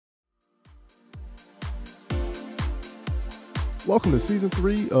Welcome to Season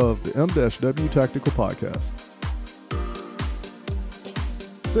 3 of the M-W Tactical Podcast.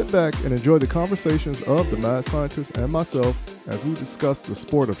 Sit back and enjoy the conversations of the mad scientist and myself as we discuss the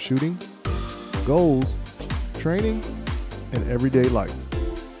sport of shooting, goals, training, and everyday life.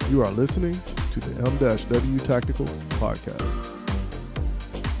 You are listening to the M-W Tactical Podcast.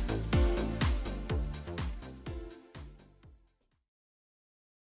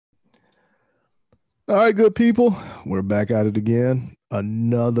 All right, good people. We're back at it again.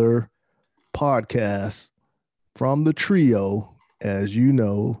 Another podcast from the trio, as you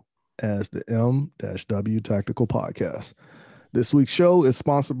know, as the M-W Tactical Podcast. This week's show is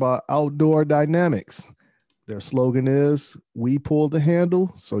sponsored by Outdoor Dynamics. Their slogan is, "We pull the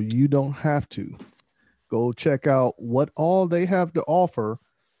handle so you don't have to." Go check out what all they have to offer as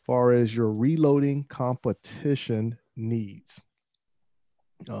far as your reloading competition needs.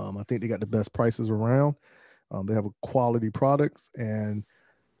 I think they got the best prices around. They have a quality products, and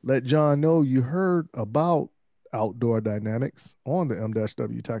let John know you heard about Outdoor Dynamics on the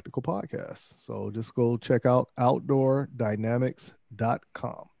M-W Tactical Podcast. So just go check out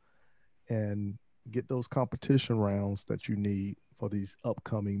outdoordynamics.com and get those competition rounds that you need for these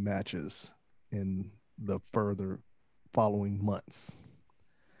upcoming matches in the further following months.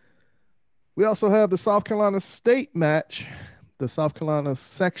 We also have the South Carolina State match, the South Carolina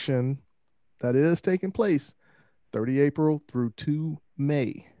section that is taking place 30 April through 2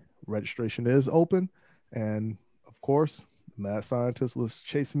 May. Registration is open. And of course, the mad scientist was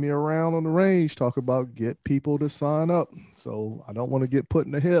chasing me around on the range, talking about get people to sign up. So I don't want to get put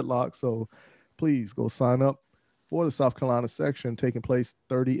in a headlock. So please go sign up for the South Carolina section taking place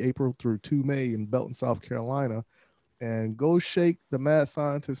 30 April through 2 May in Belton, South Carolina. And go shake the mad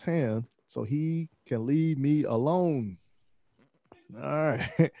scientist's hand so he can leave me alone. All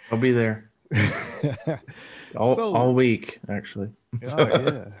right. I'll be there all week, actually. All right,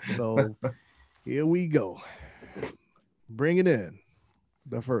 yeah. So here we go. Bringing in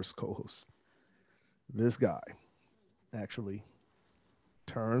the first co-host. This guy actually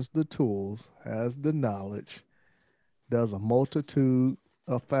turns the tools, has the knowledge, does a multitude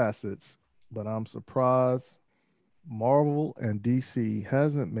of facets, but I'm surprised Marvel and DC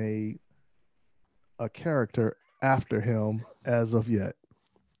hasn't made a character after him as of yet.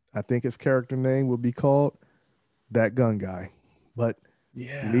 I think his character name would be called That Gun Guy, but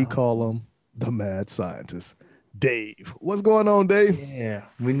we call him the Mad Scientist. Dave. What's going on, Dave? Yeah,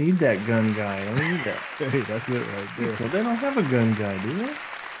 we need that gun guy. We need that. Hey, that's it right there. Well, they don't have a gun guy, do they?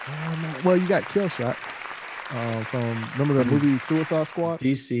 Well, you got Killshot from, remember the movie Suicide Squad?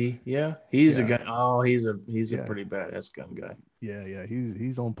 DC, yeah. He's a gun. Oh, he's a pretty badass gun guy. Yeah.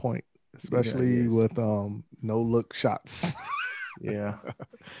 He's on point, especially with no look shots. Yeah.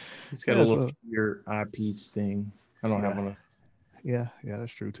 He's got a little pure eyepiece thing. I don't have one. Yeah,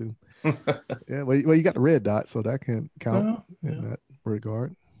 that's true too. Yeah, well, you got the red dot, so that can count in that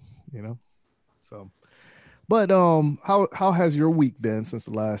regard, you know. So, but how has your week been since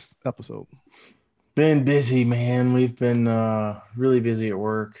the last episode? Been busy, man. We've been really busy at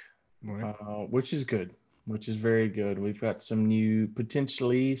work, right. Which is good, which is very good. We've got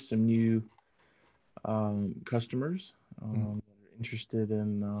potentially some new customers that are interested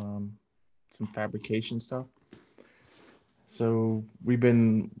in some fabrication stuff. So we've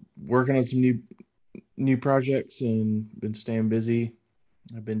been working on some new projects and been staying busy.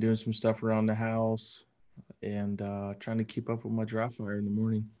 I've been doing some stuff around the house and trying to keep up with my dry fire in the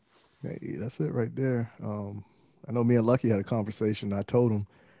morning. Hey, that's it right there. I know me and Lucky had a conversation. I told him,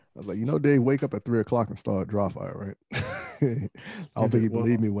 I was like, Dave, wake up at 3 o'clock and start dry fire, right? I don't think he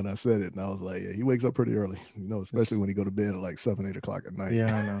believed me when I said it. And I was like, yeah, he wakes up pretty early, especially when he go to bed at like 7, 8 o'clock at night.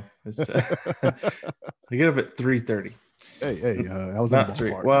 Yeah, I know. I get up at 3:30. Hey, I was not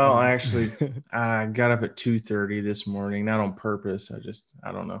 3. Well, I got up at 2:30 this morning, not on purpose.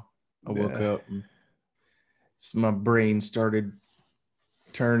 I don't know. I woke up and my brain started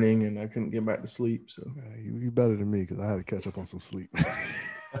turning and I couldn't get back to sleep. So you better than me because I had to catch up on some sleep.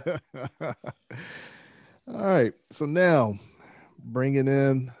 All right. So now bringing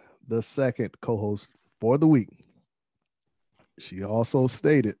in the second co-host for the week. She also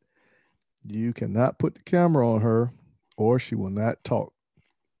stated you cannot put the camera on her or she will not talk.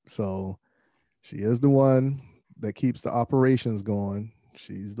 So she is the one that keeps the operations going.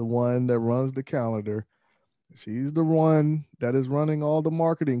 She's the one that runs the calendar. She's the one that is running all the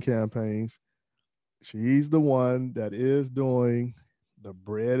marketing campaigns. She's the one that is doing the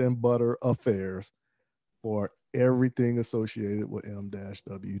bread and butter affairs for everything associated with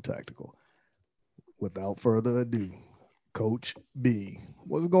M-W Tactical. Without further ado, Coach B.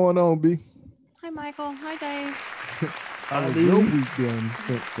 What's going on, B? Hi, Michael. Hi, Dave. How has your week been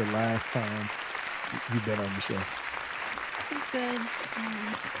since the last time you've been on the show? It was good.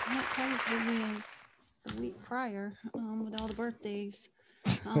 Not quite as busy as the week prior with all the birthdays.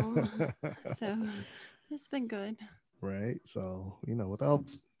 So it's been good. Right. So, without,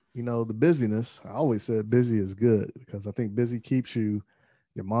 the busyness, I always said busy is good because I think busy keeps your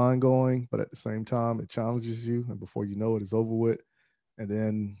mind going, but at the same time, it challenges you. And before you know it, it's over with. And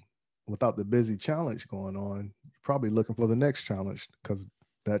then without the busy challenge going on, you're probably looking for the next challenge because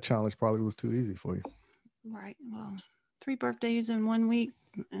that challenge probably was too easy for you. Right. Well, 3 birthdays in 1 week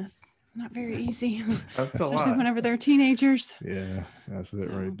is not very easy. That's a Especially lot. whenever they're teenagers. Yeah, that's it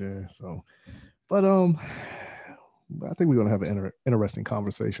So. right there. So, but I think we're going to have an interesting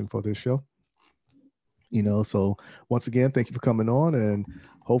conversation for this show. So once again, thank you for coming on, and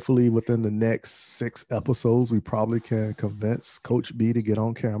hopefully within the next 6 episodes, we probably can convince Coach B to get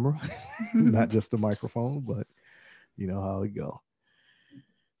on camera, not just the microphone, but you know how it go.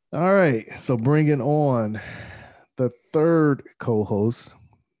 All right, so bringing on the third co-host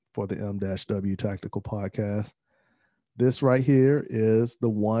for the M-W Tactical Podcast. This right here is the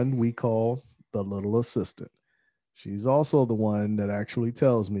one we call the little assistant. She's also the one that actually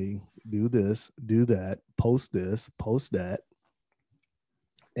tells me, do this, do that, post this, post that.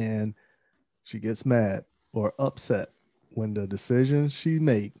 And she gets mad or upset when the decision she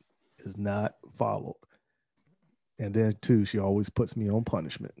make is not followed. And then too, she always puts me on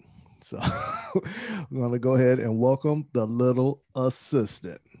punishment. So I'm going to go ahead and welcome the little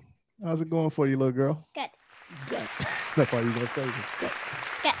assistant. How's it going for you, little girl? Good. Good. That's all you're going to say. Good.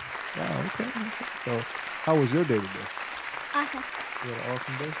 Good. Wow, okay. So how was your day today? Awesome. You had an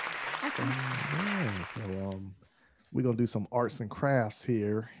awesome day? Awesome. Yeah, so we're gonna do some arts and crafts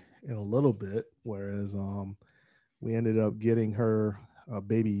here in a little bit. Whereas we ended up getting her a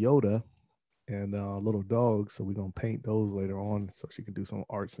baby Yoda and a little dog, so we're gonna paint those later on so she can do some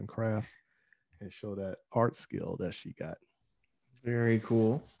arts and crafts and show that art skill that she got. Very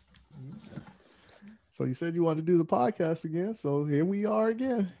cool. So you said you wanted to do the podcast again, so here we are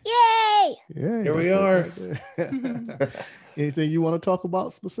again. Yay! Yeah, Here we are. Right. Anything you want to talk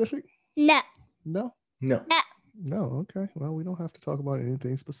about specific? No. No. No. No, okay. Well, we don't have to talk about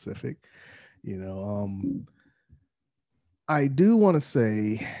anything specific. I do want to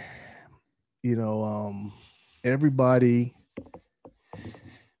say, everybody,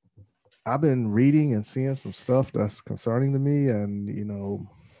 I've been reading and seeing some stuff that's concerning to me. And,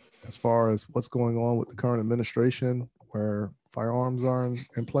 as far as what's going on with the current administration, where firearms are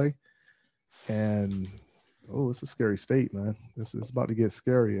in play. And, it's a scary state, man. This is about to get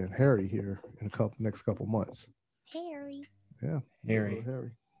scary and hairy here in next couple months. Harry. Yeah. Harry.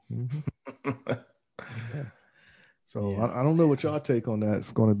 Harry. Mm-hmm. Yeah. So yeah. I don't know what y'all take on that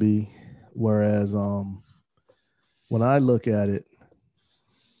it's going to be. Whereas when I look at it,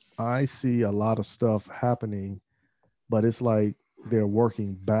 I see a lot of stuff happening, but it's like they're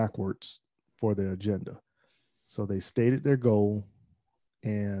working backwards for their agenda. So they stated their goal,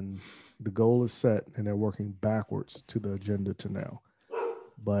 and the goal is set, and they're working backwards to the agenda to now.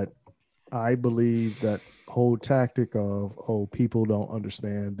 But I believe that whole tactic of, people don't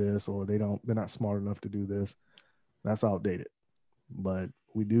understand this, or they're not smart enough to do this, that's outdated. But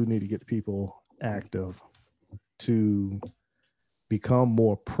we do need to get people active to become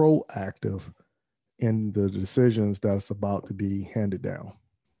more proactive in the decisions that's about to be handed down,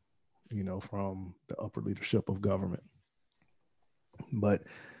 from the upper leadership of government. But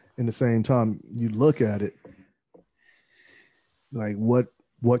in the same time, you look at it like, what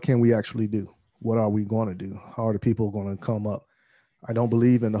can we actually do? What are we going to do? How are the people going to come up? I don't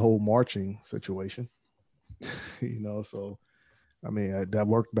believe in the whole marching situation, so, I mean, that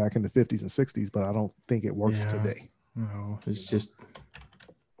worked back in the 50s and 60s, but I don't think it works today. No, it's just.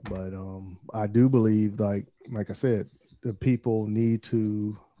 But I do believe, like I said, the people need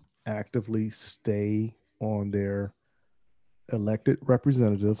to actively stay on their elected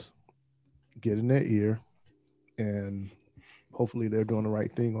representatives, get in their ear, and hopefully they're doing the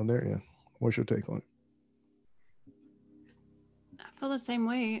right thing on their end. What's your take on it? I feel the same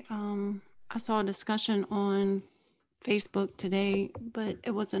way. I saw a discussion on Facebook today, but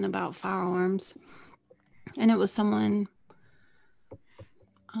it wasn't about firearms. And it was someone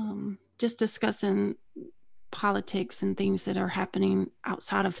just discussing politics and things that are happening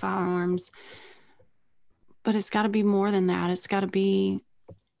outside of firearms. But it's got to be more than that. It's got to be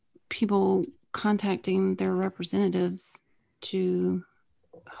people contacting their representatives to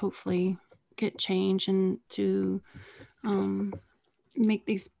hopefully get change and to make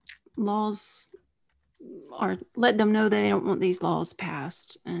these laws, or let them know that they don't want these laws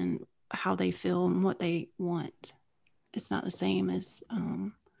passed and how they feel and what they want. it's not the same as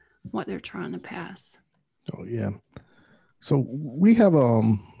what they're trying to pass. Oh yeah. So we have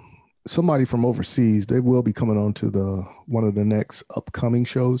somebody from overseas. They will be coming on to the one of the next upcoming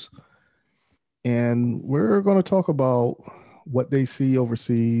shows, and we're going to talk about what they see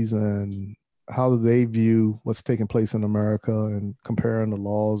overseas and how they view what's taking place in America and comparing the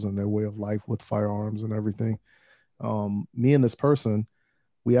laws and their way of life with firearms and everything. Me and this person,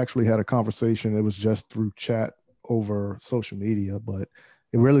 we actually had a conversation. It was just through chat over social media, but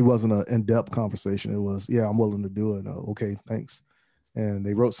it really wasn't an in-depth conversation. It was, yeah, I'm willing to do it. Okay, thanks. And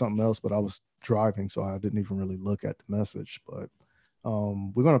they wrote something else, but I was driving, so I didn't even really look at the message. But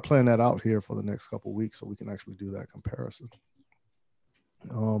we're going to plan that out here for the next couple of weeks so we can actually do that comparison.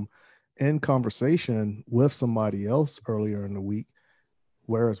 In conversation with somebody else earlier in the week,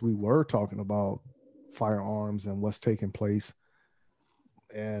 whereas we were talking about firearms and what's taking place,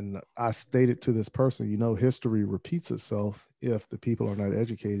 and I stated to this person, history repeats itself if the people are not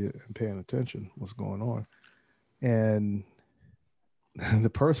educated and paying attention what's going on. And the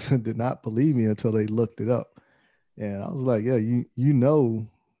person did not believe me until they looked it up. And I was like, yeah,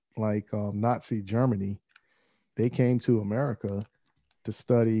 like Nazi Germany, they came to America to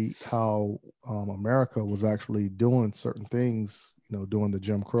study how America was actually doing certain things, during the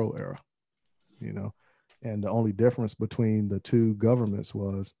Jim Crow era, and the only difference between the two governments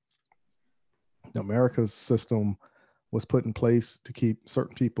was America's system was put in place to keep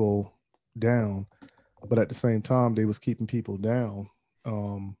certain people down, but at the same time they was keeping people down.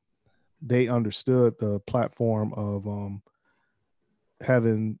 They understood the platform of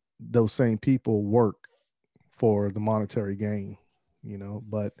having those same people work for the monetary gain,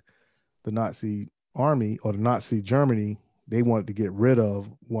 but the Nazi army or the Nazi Germany, they wanted to get rid of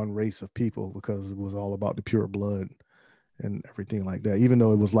one race of people because it was all about the pure blood and everything like that, even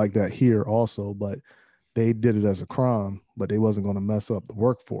though it was like that here also, but they did it as a crime, but they wasn't going to mess up the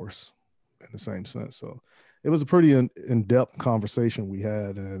workforce in the same sense. So it was a pretty in-depth conversation we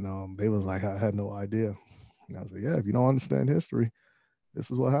had, and they was like, I had no idea. And I was like, yeah, if you don't understand history,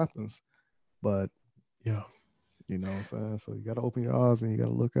 this is what happens. But yeah, what I'm saying? So you got to open your eyes and you got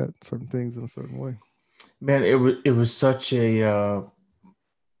to look at certain things in a certain way. Man, it was such a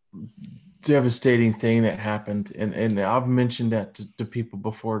devastating thing that happened, and I've mentioned that to people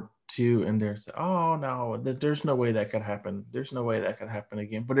before too, and they're saying, oh no, there's no way that could happen. There's no way that could happen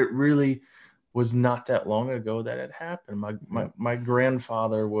again. But it really was not that long ago that it happened. My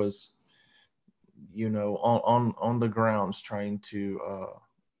grandfather was, on the grounds trying to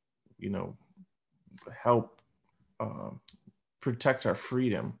help protect our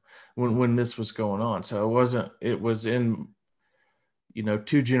freedom when this was going on. So it was in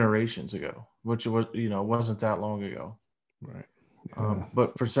 2 generations ago, which was wasn't that long ago, right?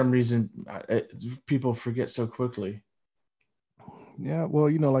 But for some reason people forget so quickly. Yeah, well,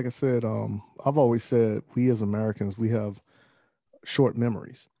 like I said, I've always said we as Americans, we have short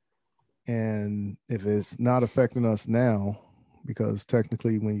memories, and if it's not affecting us now, because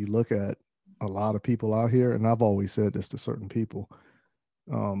technically when you look at a lot of people out here, and I've always said this to certain people,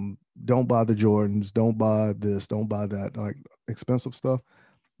 don't buy the Jordans, don't buy this, don't buy that, like expensive stuff.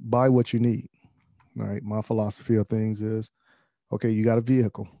 Buy what you need. Right. My philosophy of things is, okay, you got a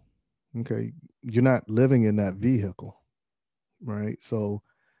vehicle. Okay. You're not living in that vehicle. Right. So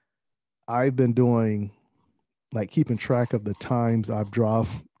I've been doing like keeping track of the times I've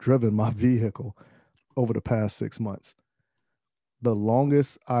driven my vehicle over the past 6 months. The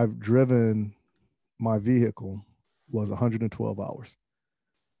longest I've driven my vehicle was 112 hours.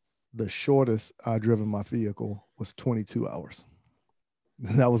 The shortest I've driven my vehicle was 22 hours.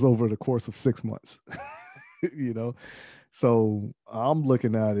 And that was over the course of 6 months. So I'm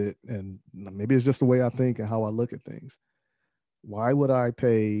looking at it, and maybe it's just the way I think and how I look at things. Why would I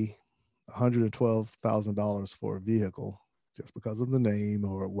pay $112,000 for a vehicle just because of the name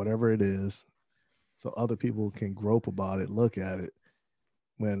or whatever it is, so other people can grope about it, look at it,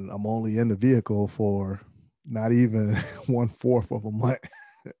 when I'm only in the vehicle for not even 1/4 of a month?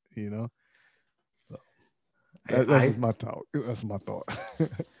 So that's my thought. That's my thought.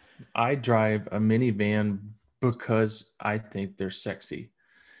 I drive a minivan because I think they're sexy,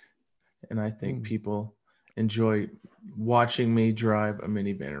 and I think people enjoy watching me drive a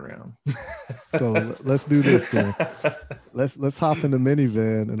minivan around. So let's do this then. Let's hop in the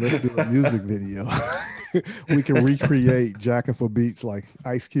minivan and let's do a music video. We can recreate Jacking for Beats like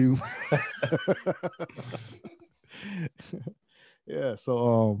Ice Cube. Yeah.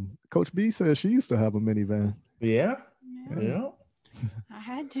 So Coach B says she used to have a minivan. Yeah. I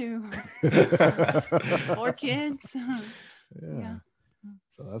had to. 4 kids. Yeah.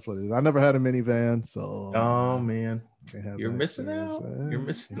 So that's what it is. I never had a minivan. So oh man. Can't have You're that missing experience. out. You're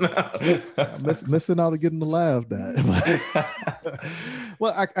missing out. Missing out of getting to laugh at.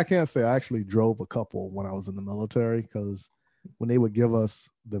 Well, I can't say I actually drove a couple when I was in the military, because when they would give us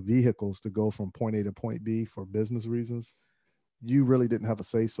the vehicles to go from point A to point B for business reasons, you really didn't have a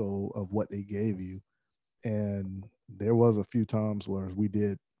say so of what they gave you. And there was a few times where we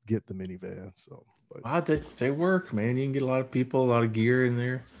did get the minivan. So, but Wow, they work, man. You can get a lot of people, a lot of gear in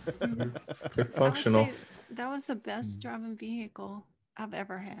there. They're I would functional. say that was the best driving vehicle I've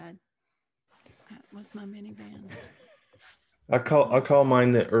ever had. That was my minivan. I call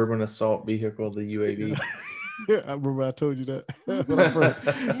mine the urban assault vehicle, the UAV. I remember I told you that when I first,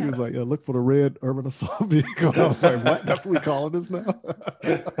 he was like, "Yeah, look for the red urban assault vehicle." I was like, "What? That's what we calling this now?"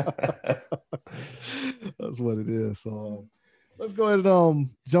 That's what it is. So let's go ahead and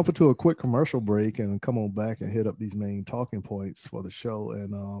jump into a quick commercial break and come on back and hit up these main talking points for the show.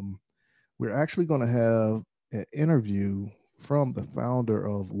 And we're actually going to have an interview from the founder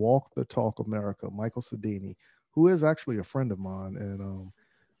of Walk the Talk America, Michael Sedini, who is actually a friend of mine. And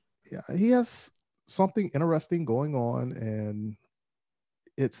yeah, he has something interesting going on, and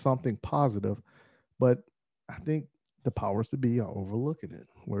it's something positive, but I think the powers to be are overlooking it,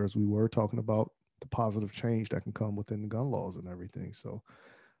 whereas we were talking about the positive change that can come within the gun laws and everything. So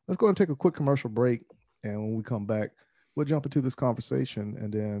let's go and take a quick commercial break, and when we come back, we'll jump into this conversation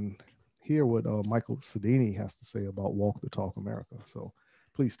and then hear what Michael Sedini has to say about Walk the Talk America. So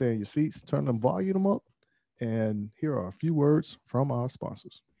please stay in your seats, turn the volume up, and here are a few words from our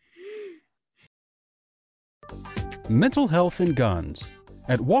sponsors. Mental health and guns.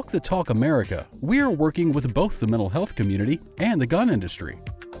 At Walk the Talk America, we are working with both the mental health community and the gun industry.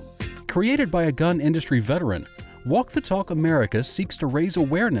 Created by a gun industry veteran, Walk the Talk America seeks to raise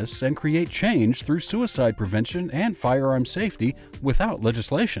awareness and create change through suicide prevention and firearm safety without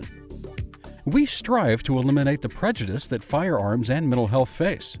legislation. We strive to eliminate the prejudice that firearms and mental health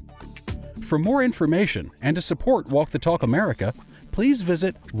face. For more information and to support Walk the Talk America, please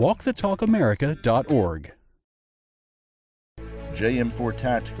visit walkthetalkamerica.org. JM4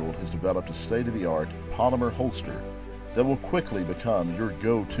 Tactical has developed a state-of-the-art polymer holster that will quickly become your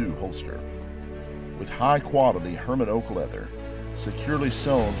go-to holster. With high-quality Herman oak leather, securely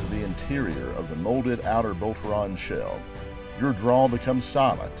sewn to the interior of the molded outer bolt-on shell, your draw becomes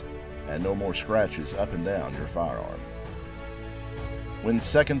silent and no more scratches up and down your firearm. When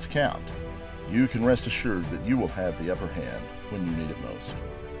seconds count, you can rest assured that you will have the upper hand when you need it most.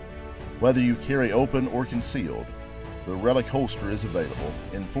 Whether you carry open or concealed, the Relic holster is available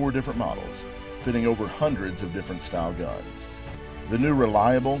in 4 different models, fitting over hundreds of different style guns. The new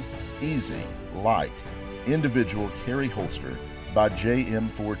reliable, easy, light, individual carry holster by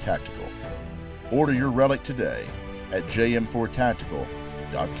JM4 Tactical. Order your Relic today at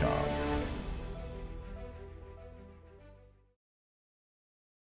jm4tactical.com.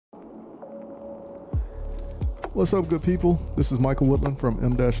 What's up, good people? This is Michael Woodland from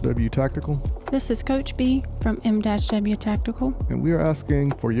M-W Tactical. This is Coach B from M-W Tactical. And we are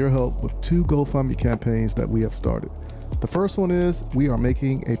asking for your help with 2 GoFundMe campaigns that we have started. The first one is we are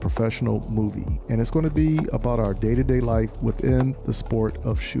making a professional movie, and it's going to be about our day-to-day life within the sport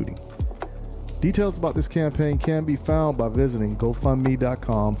of shooting. Details about this campaign can be found by visiting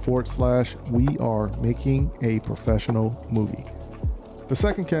gofundme.com/we are making a professional movie. The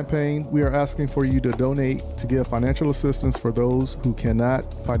second campaign, we are asking for you to donate to give financial assistance for those who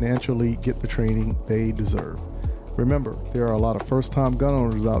cannot financially get the training they deserve. Remember, there are a lot of first-time gun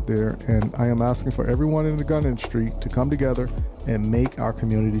owners out there, and I am asking for everyone in the gun industry to come together and make our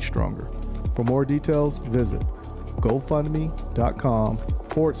community stronger. For more details, visit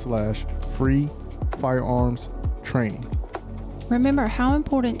gofundme.com/free firearms training. Remember how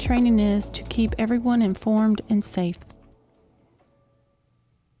important training is to keep everyone informed and safe.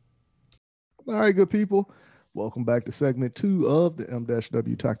 All right, good people. Welcome back to segment 2 of the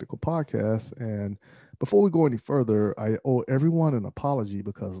M-W Tactical Podcast. And before we go any further, I owe everyone an apology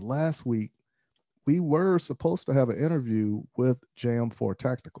because last week we were supposed to have an interview with JM4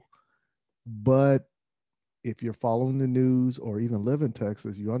 Tactical. But if you're following the news or even live in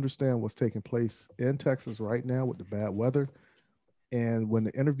Texas, you understand what's taking place in Texas right now with the bad weather. And when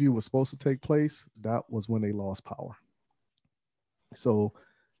the interview was supposed to take place, that was when they lost power. So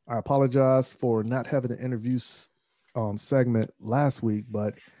I apologize for not having an interview segment last week,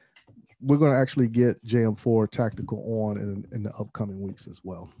 but we're going to actually get JM4 Tactical on in the upcoming weeks as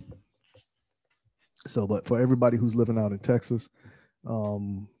well. So, but for everybody who's living out in Texas,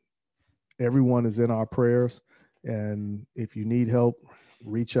 everyone is in our prayers. And if you need help,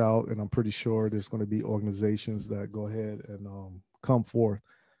 reach out. And I'm pretty sure there's going to be organizations that go ahead and come forth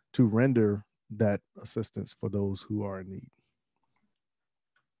to render that assistance for those who are in need.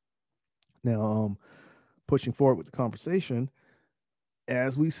 Now, pushing forward with the conversation,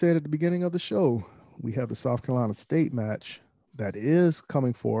 as we said at the beginning of the show, we have the South Carolina State match that is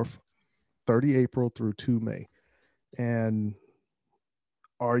coming forth 30 April through 2 May. And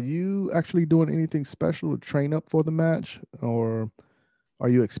are you actually doing anything special to train up for the match, or are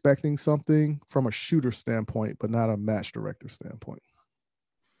you expecting something from a shooter standpoint, but not a match director standpoint?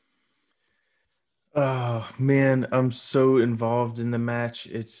 Oh man, I'm so involved in the match.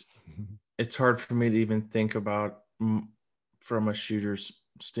 It's hard for me to even think about from a shooter's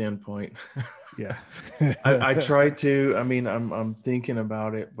standpoint. Yeah. I try to. I mean, I'm thinking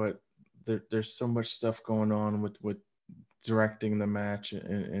about it, but there's so much stuff going on with directing the match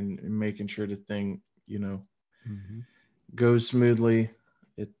and making sure the thing, goes smoothly.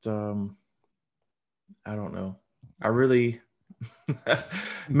 It I don't know. I really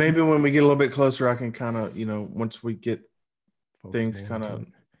maybe when we get a little bit closer, I can kind of, once we get things kind of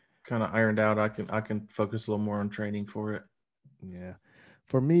ironed out, I can focus a little more on training for it. Yeah.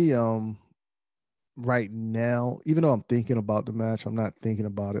 For me, right now, even though I'm thinking about the match, I'm not thinking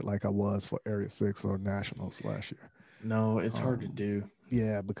about it like I was for Area 6 or Nationals last year. No, it's hard to do.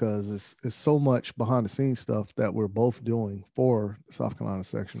 Yeah, because it's so much behind the scenes stuff that we're both doing for the South Carolina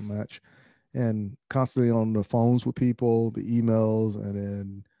section match, and constantly on the phones with people, the emails, and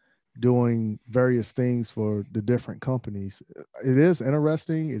then doing various things for the different companies. It is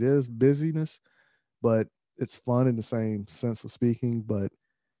interesting. It is busyness, but it's fun in the same sense of speaking. But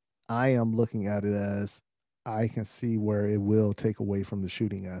I am looking at it as I can see where it will take away from the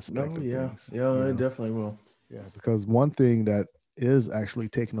shooting aspect of things. Yeah, it definitely will. Yeah, because one thing that is actually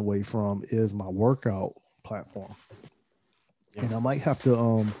taken away from is my workout platform. Yeah. And I might have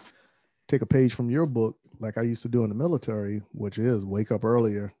to take a page from your book, like I used to do in the military, which is wake up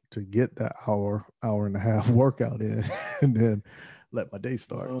earlier to get that hour and a half workout in, and then let my day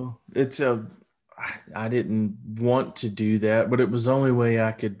start. I didn't want to do that, but it was the only way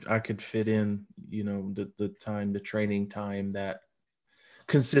I could fit in, the time, the training time, that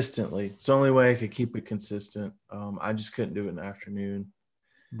consistently. It's the only way I could keep it consistent. I just couldn't do it in the afternoon.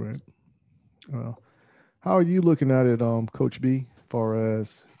 Right. How are you looking at it, Coach B, as far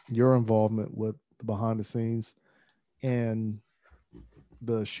as your involvement with the behind the scenes and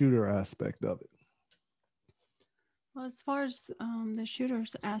the shooter aspect of it? Well, as far as the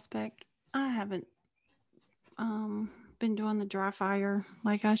shooters aspect, I haven't been doing the dry fire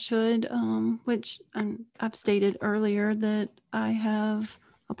like I should, which I've stated earlier that I have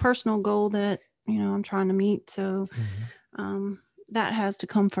a personal goal that, I'm trying to meet. So that has to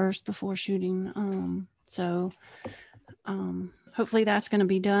come first before shooting. So hopefully that's going to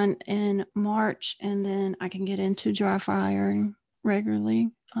be done in March, and then I can get into dry firing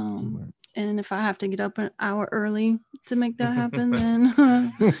regularly. And if I have to get up an hour early to make that happen,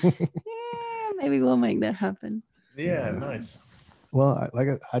 then maybe we'll make that happen. Yeah, nice. Well,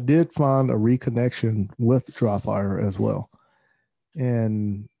 I did find a reconnection with dry fire as well,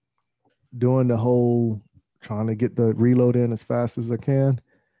 and doing the whole trying to get the reload in as fast as I can.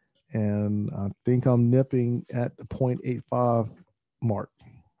 And I think I'm nipping at the 0.85 mark.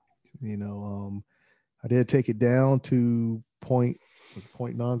 I did take it down to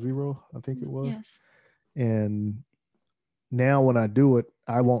 0.90, I think it was. Yes. And now when I do it,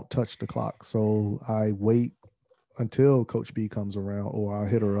 I won't touch the clock. So I wait until Coach B comes around, or I'll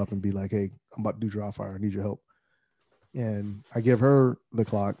hit her up and be like, hey, I'm about to do dry fire. I need your help. And I give her the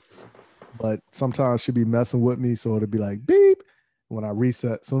clock, but sometimes she'll be messing with me. So it'll be like, beep. When I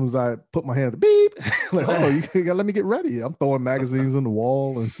reset, as soon as I put my hand, beep, like, oh, you gotta let me get ready. I'm throwing magazines on the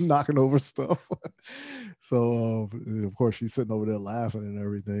wall and knocking over stuff. So, of course, she's sitting over there laughing and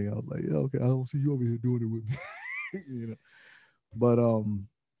everything. I was like, yeah, okay, I don't see you over here doing it with me. But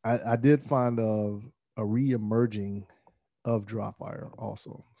I did find a re-emerging of dry fire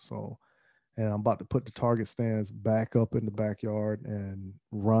also. So, and I'm about to put the target stands back up in the backyard and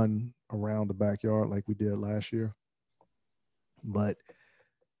run around the backyard like we did last year. But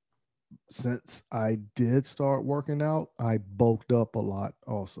since I did start working out, I bulked up a lot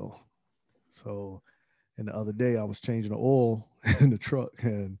also. So, and the other day I was changing the oil in the truck,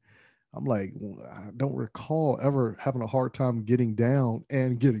 and I'm like, I don't recall ever having a hard time getting down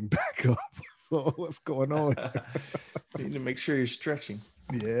and getting back up. So what's going on? You need to make sure you're stretching.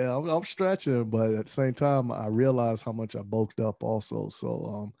 Yeah, I'm stretching, but at the same time, I realized how much I bulked up also.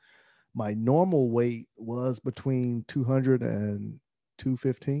 So, my normal weight was between 200 and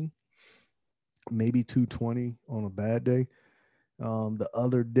 215, maybe 220 on a bad day. The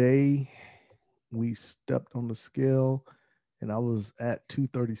other day, we stepped on the scale and I was at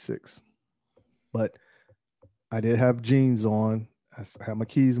 236. But I did have jeans on. I had my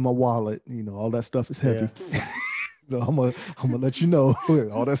keys in my wallet. You know, all that stuff is heavy. So I'm gonna let you know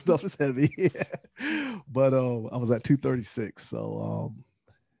all that stuff is heavy. But I was at 236. So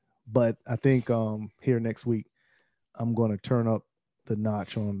but I think here next week I'm gonna turn up the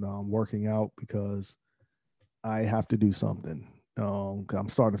notch on working out because I have to do something. I'm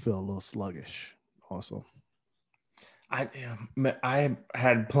starting to feel a little sluggish also. I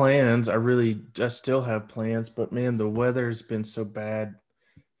had plans. I still have plans, but man, the weather's been so bad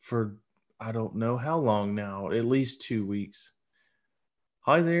for I don't know how long now, at least 2 weeks.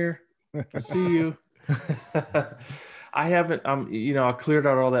 Hi there. I see you. I haven't I cleared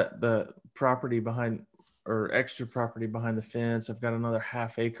out all the property behind or extra property behind the fence. I've got another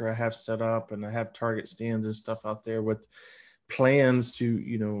half acre I have set up, and I have target stands and stuff out there with plans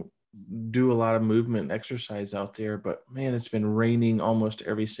to, do a lot of movement and exercise out there. But man, it's been raining almost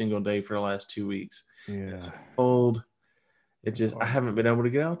every single day for the last 2 weeks. Yeah. It's cold. I haven't been able to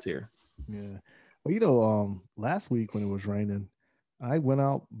get out there. Yeah. Well, last week when it was raining, I went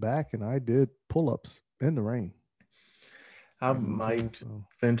out back and I did pull-ups in the rain. I might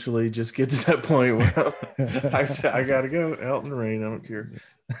eventually just get to that point where I gotta go out in the rain. I don't care.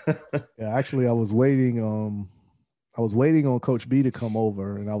 Yeah, actually, I was waiting on Coach B to come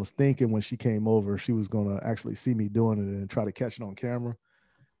over, and I was thinking when she came over, she was gonna actually see me doing it and try to catch it on camera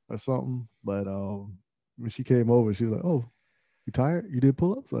or something. But when she came over, she was like, "Oh, you tired? You did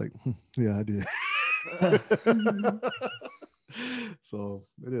pull-ups?" Like, yeah, I did. So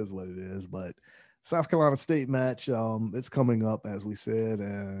it is what it is. But South Carolina State match, it's coming up, as we said,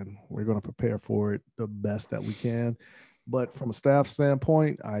 and we're going to prepare for it the best that we can. But from a staff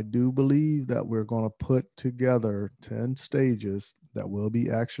standpoint, I do believe that we're going to put together 10 stages that will be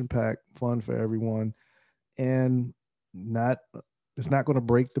action-packed, fun for everyone, and it's not going to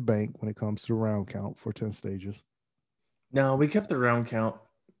break the bank when it comes to round count for 10 stages. No, we kept the round count.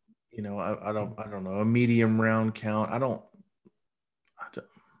 I don't know, a medium round count. I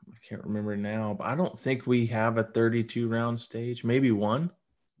can't remember now, but I don't think we have a 32 round stage. Maybe one.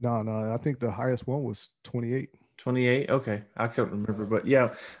 No, I think the highest one was 28. 28. Okay, I can't remember, but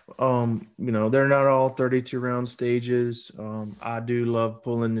yeah, they're not all 32 round stages. I do love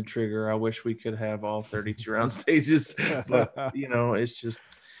pulling the trigger. I wish we could have all 32 round stages, but it's just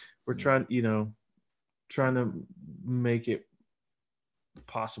we're trying to make it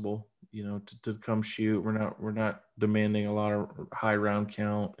possible, to come shoot. We're not demanding a lot of high round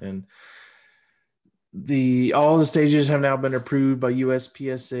count, and all the stages have now been approved by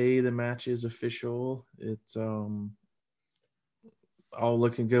USPSA. The match is official. It's all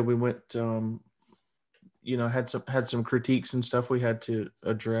looking good. We went had some critiques and stuff we had to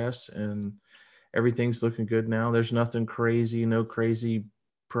address, and everything's looking good now. There's nothing crazy, no crazy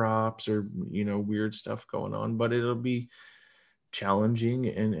props or weird stuff going on, but it'll be challenging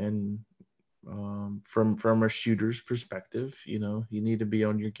and from a shooter's perspective, you need to be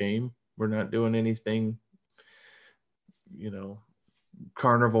on your game. We're not doing anything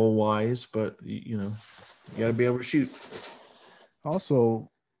carnival wise, but you got to be able to shoot.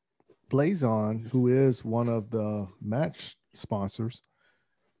 Also, Blazon, who is one of the match sponsors,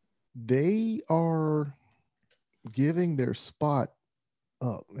 they are giving their spot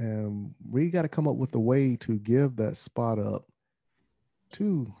up, and we got to come up with a way to give that spot up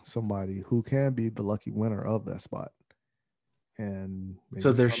to somebody who can be the lucky winner of that spot. And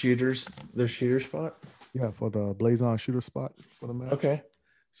so their shooter spot, for the Blazon shooter spot for the match. Okay,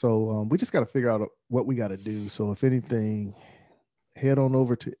 so we just got to figure out what we got to do. So if anything, head on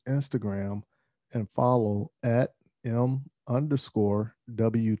over to Instagram and follow at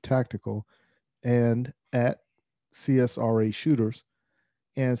 @M_W Tactical and at CSRA Shooters,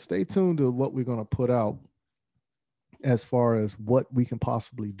 and stay tuned to what we're going to put out as far as what we can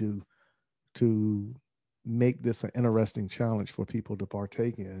possibly do to make this an interesting challenge for people to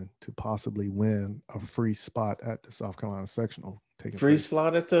partake in, to possibly win a free spot at the South Carolina Sectional. Free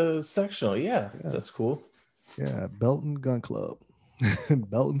slot at the Sectional. Yeah, that's cool. Yeah, Belton Gun Club,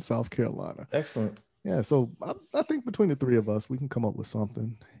 Belton, South Carolina. Excellent. Yeah, so I think between the three of us, we can come up with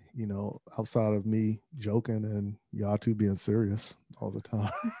something, outside of me joking and y'all two being serious all the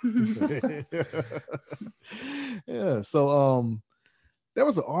time. Yeah, so there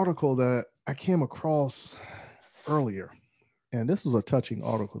was an article that I came across earlier, and this was a touching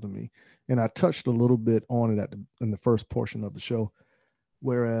article to me, and I touched a little bit on it in the first portion of the show,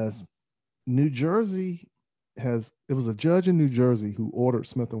 whereas New Jersey it was a judge in New Jersey who ordered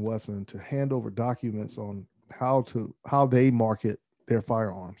Smith & Wesson to hand over documents on how they market their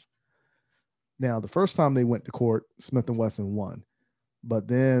firearms. Now, the first time they went to court, Smith & Wesson won. But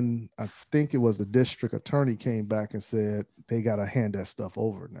then I think it was the district attorney came back and said they got to hand that stuff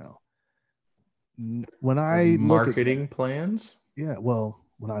over now. When I look at Marketing plans. yeah, well,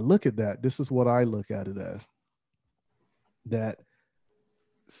 when I look at that, this is what I look at it as, that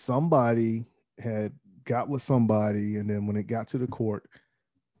somebody had got with somebody, and then when it got to the court,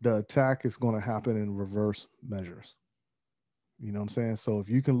 the attack is going to happen in reverse measures. You know what I'm saying? So if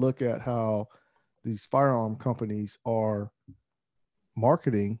you can look at how these firearm companies are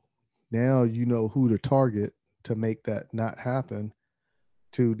marketing, now you know who to target to make that not happen,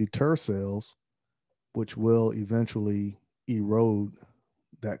 to deter sales, which will eventually erode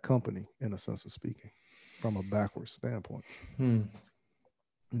that company, in a sense of speaking, from a backwards standpoint. You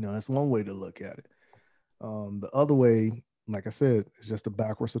know, that's one way to look at it. The other way, like I said, is just a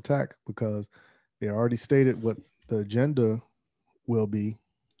backwards attack, because they already stated what the agenda will be.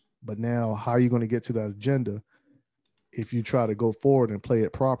 But now, how are you going to get to that agenda if you try to go forward and play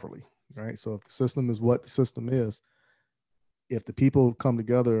it properly, right? So if the system is what the system is, if the people come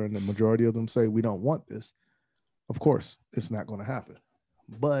together and the majority of them say, we don't want this, of course, it's not going to happen.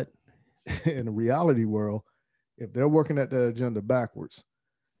 But in the reality world, if they're working at the agenda backwards,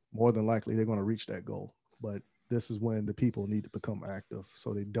 more than likely they're going to reach that goal. But this is when the people need to become active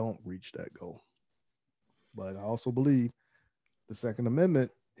so they don't reach that goal. But I also believe the Second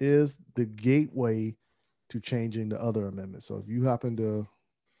Amendment is the gateway to changing the other amendments. So if you happen to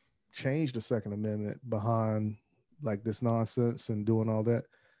change the Second Amendment behind like this nonsense and doing all that,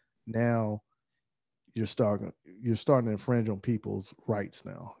 now you're starting to infringe on people's rights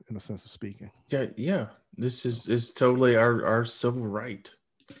now, in a sense of speaking. Yeah. This is totally our civil right.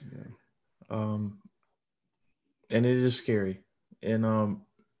 Yeah. And it is scary. And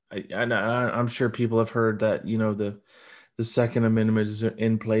I'm sure people have heard that, you know, the Second Amendment is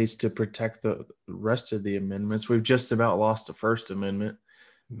in place to protect the rest of the amendments. We've just about lost the First Amendment.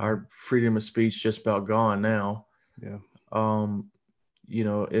 Mm-hmm. Our freedom of speech just about gone now. Yeah. You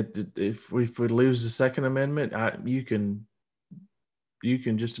know, if we lose the Second Amendment, you can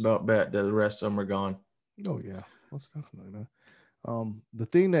just about bet that the rest of them are gone. Oh yeah, most definitely, man. The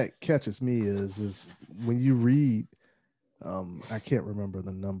thing that catches me is when you read, I can't remember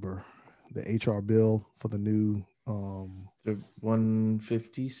the number, the HR bill for the new the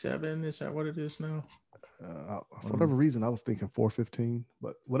 157, is that what it is now? For whatever reason, I was thinking 415,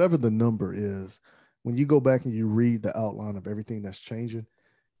 but whatever the number is, when you go back and you read the outline of everything that's changing,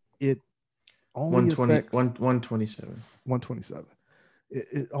 it only affects 127. 127.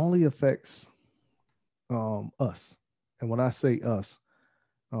 It only affects us. And when I say us,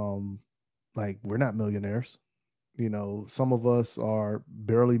 like, we're not millionaires. You know, some of us are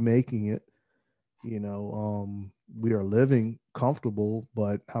barely making it. You know, we are living comfortable,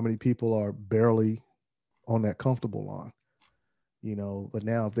 but how many people are barely on that comfortable line? You know, but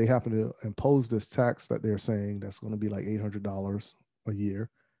now if they happen to impose this tax that they're saying that's going to be like $800 a year,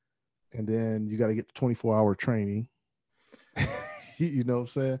 and then you got to get the 24-hour training, you know what I'm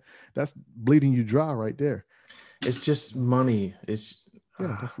saying? That's bleeding you dry right there. It's just money. That's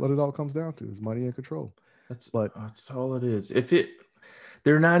what it all comes down to, is money and control. That's all it is.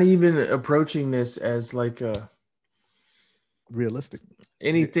 They're not even approaching this as like a realistic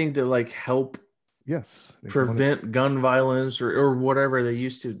anything to like help prevent gun violence or whatever they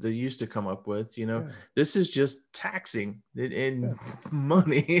used to come up with. You know, this is just taxing and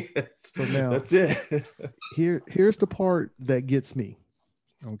money. So now that's it. Here's the part that gets me.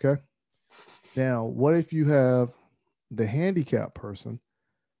 Okay. Now, what if you have the handicapped person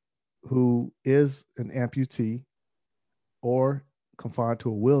who is an amputee or confined to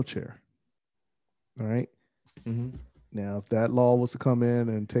a wheelchair? All right. Mm-hmm. Now, if that law was to come in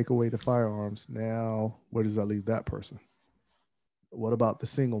and take away the firearms, now where does that leave that person? What about the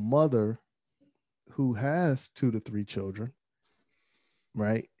single mother who has 2 to 3 children,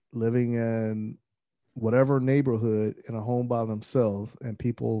 right? Living in whatever neighborhood in a home by themselves, and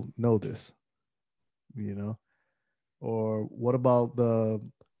people know this, you know? Or what about the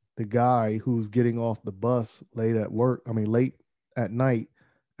guy who's getting off the bus late at night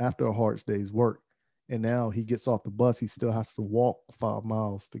after a hard day's work, and now he gets off the bus, he still has to walk 5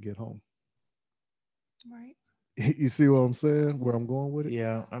 miles to get home. Right. You see what I'm saying? Where I'm going with it?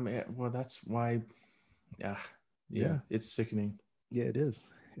 Yeah. I mean, well, that's why. Yeah. It's sickening. Yeah, it is.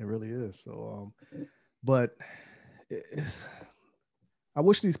 It really is. So, but I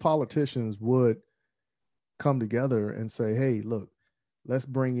wish these politicians would come together and say, hey, look, let's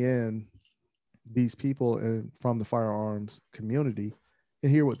bring in these people from the firearms community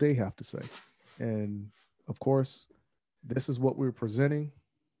and hear what they have to say. And of course, this is what we're presenting,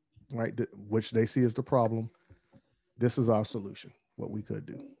 right? Which they see as the problem. This is our solution. what we could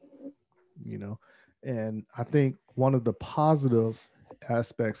do, you know. And I think one of the positive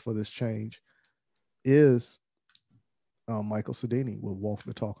aspects for this change is Michael Sedini with Walk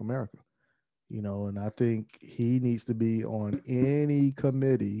the Talk America, you know, and I think he needs to be on any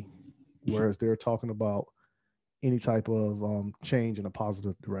committee whereas they're talking about any type of change in a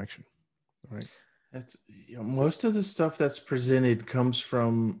positive direction, right? That's, you know, most of the stuff that's presented comes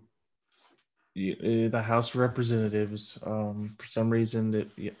from the House of Representatives. For some reason that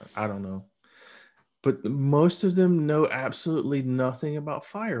I don't know, but most of them know absolutely nothing about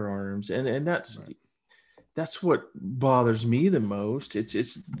firearms, and that's Right. that's what bothers me the most. It's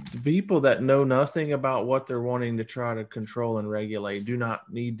the people that know nothing about what they're wanting to try to control and regulate do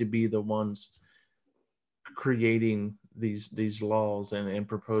not need to be the ones creating these laws and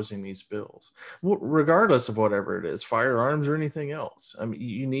proposing these bills, regardless of whatever it is, firearms or anything else. I mean,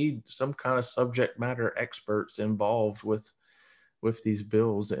 you need some kind of subject matter experts involved with these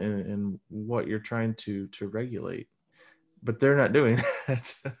bills and what you're trying to regulate, but they're not doing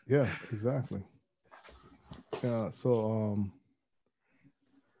that. Yeah, exactly. Yeah. So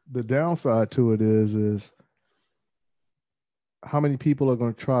the downside to it is how many people are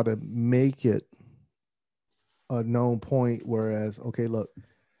going to try to make it a known point, whereas, okay, look,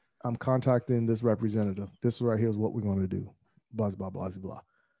 I'm contacting this representative. This right here is what we're going to do. Blah, blah, blah, blah.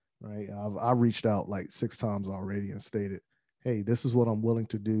 Right. I've reached out like 6 times already and stated, hey, this is what I'm willing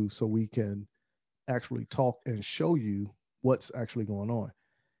to do so we can actually talk and show you what's actually going on.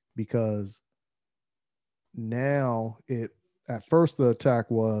 Because now at first the attack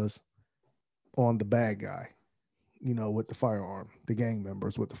was on the bad guy, you know, with the firearm, the gang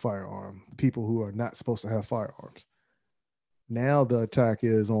members with the firearm, people who are not supposed to have firearms. Now the attack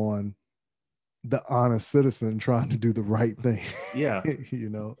is on the honest citizen trying to do the right thing. Yeah. You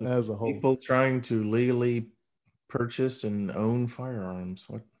know, as a whole. People trying to legally purchase and own firearms.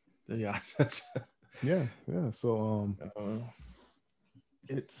 What? Yeah, that's Yeah. So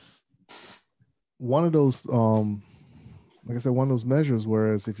it's one of those like I said, one of those measures,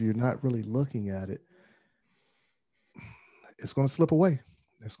 whereas if you're not really looking at it, it's going to slip away.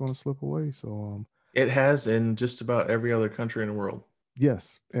 So it has in just about every other country in the world.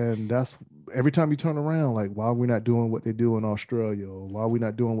 yes. And that's every time you turn around, like, why are we not doing what they do in Australia, or why are we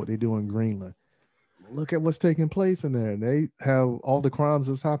not doing what they do in Greenland? Look at what's taking place in there. And they have all the crimes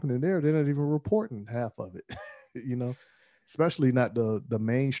that's happening there. They're not even reporting half of it, you know, especially not the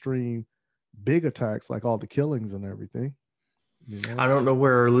mainstream big attacks, like all the killings and everything. You know? I don't know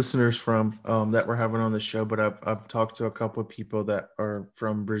where our listeners from that we're having on the show, but I've talked to a couple of people that are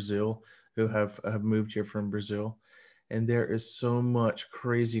from Brazil who have moved here from Brazil, and there is so much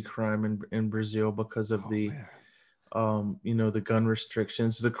crazy crime in Brazil because of the gun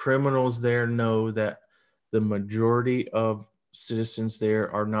restrictions. The criminals there know that the majority of citizens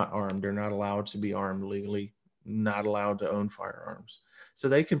there are not armed. They're not allowed to be armed legally, not allowed to own firearms, so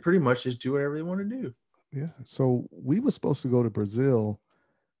they can pretty much just do whatever they want to do. Yeah. So we were supposed to go to Brazil,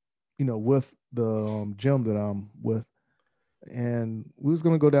 you know, with the gym that I'm with, and we was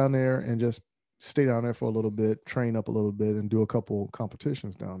going to go down there and just stay down there for a little bit, train up a little bit, and do a couple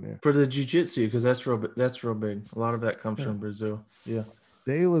competitions down there for the jiu-jitsu, because that's real big. A lot of that comes from Brazil. Yeah.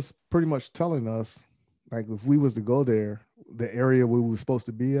 They was pretty much telling us, like, if we was to go there, the area we were supposed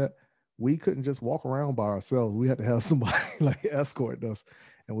to be at, we couldn't just walk around by ourselves. We had to have somebody like escort us.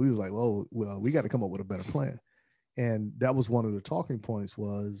 And we was like, well, we got to come up with a better plan. And that was one of the talking points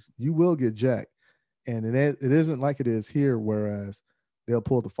was you will get jacked. And it isn't like it is here, whereas they'll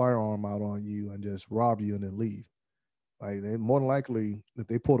pull the firearm out on you and just rob you and then leave. Like, they more than likely, if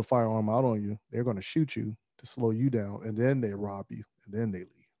they pull the firearm out on you, they're going to shoot you to slow you down, and then they rob you, and then they leave.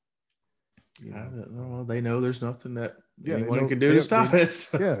 You know? Well, they know there's nothing that anyone know, can do to stop it.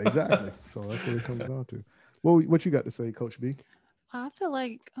 Yeah, exactly. So that's what it comes down to. Well, what you got to say, Coach B? I feel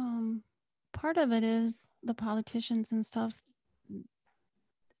like part of it is the politicians and stuff.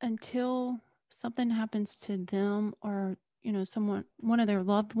 Until something happens to them or, you know, one of their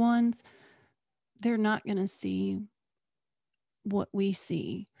loved ones, they're not going to see what we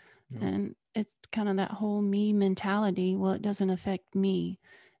see. Yeah. And it's kind of that whole me mentality. Well, it doesn't affect me.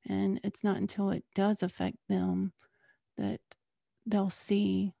 And it's not until it does affect them that they'll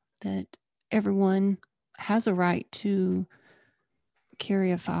see that everyone has a right to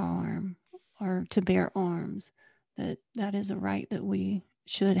carry a firearm or to bear arms, that is a right that we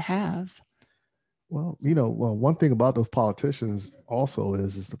should have. Well, you know, one thing about those politicians also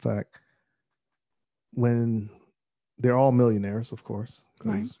is the fact when they're all millionaires, of course,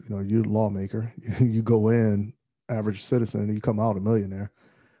 because right. You know, you're a lawmaker, you go in average citizen and you come out a millionaire.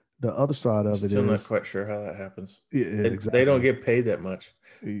 the other side of it Still not is quite sure how that happens. yeah, They exactly. don't get paid that much.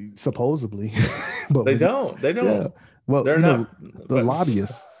 Supposedly, but They when don't. They yeah, don't. well, They're you know, not. the But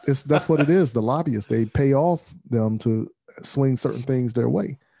lobbyists. That's what it is. The lobbyists, they pay off them to swing certain things their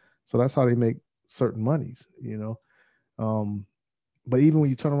way, so that's how they make certain monies. You know, but even when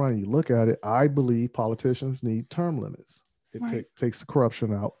you turn around and you look at it, I believe politicians need term limits. It Right. takes the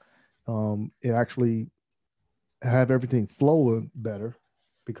corruption out. It actually have everything flowing better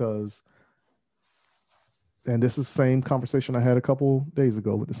because, and this is the same conversation I had a couple days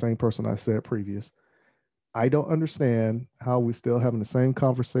ago with the same person I said previous. I don't understand how we're still having the same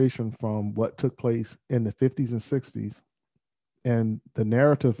conversation from what took place in the 50s and 60s, and the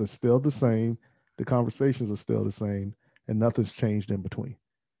narrative is still the same, the conversations are still the same, and nothing's changed in between.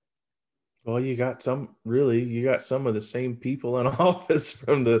 well, you got some of the same people in office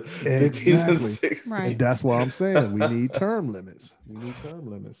from the 50s and Exactly. 60s. Right. That's why I'm saying we need term limits. We need term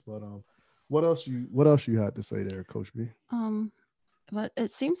limits. But what else you had to say there, Coach B? But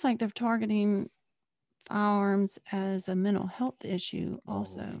it seems like they're targeting firearms as a mental health issue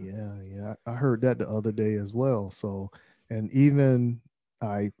also. Oh, yeah. I heard that the other day as well. So, and even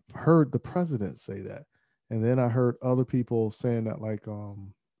I heard the president say that. And then I heard other people saying that, like,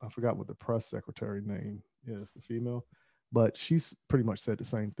 I forgot what the press secretary name is, the female, but she's pretty much said the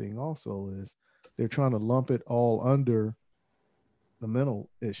same thing also, is they're trying to lump it all under the mental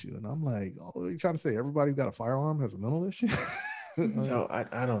issue. And I'm like, oh, you're trying to say everybody who got a firearm has a mental issue? So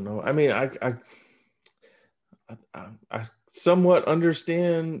I don't know. I mean, I somewhat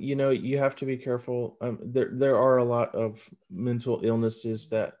understand, you have to be careful. There are a lot of mental illnesses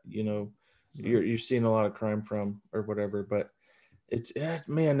that, you're seeing a lot of crime from or whatever, but it's,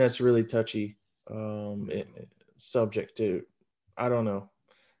 man, that's really touchy subject to. I don't know.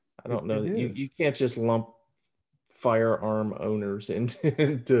 I don't know. It You is. can't just lump firearm owners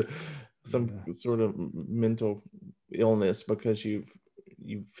into some sort of mental illness because you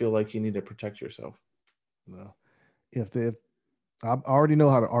feel like you need to protect yourself. No. If I already know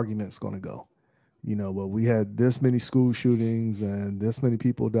how the argument's going to go, but we had this many school shootings and this many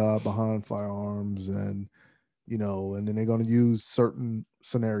people died behind firearms, and and then they're going to use certain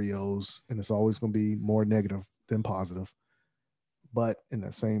scenarios, and it's always going to be more negative than positive. But in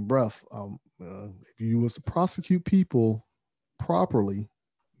that same breath, if you was to prosecute people properly,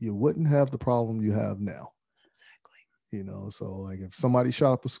 you wouldn't have the problem you have now. Exactly. So like if somebody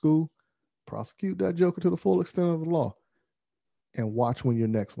shot up a school, prosecute that joker to the full extent of the law and watch when your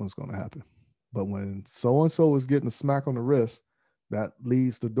next one's going to happen. But when so-and-so is getting a smack on the wrist, that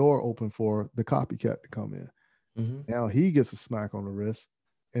leaves the door open for the copycat to come in. Mm-hmm. Now he gets a smack on the wrist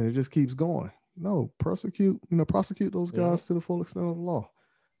and it just keeps going. No, prosecute those guys to the full extent of the law.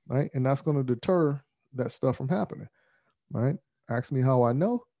 Right. And that's going to deter that stuff from happening. Right. Ask me how I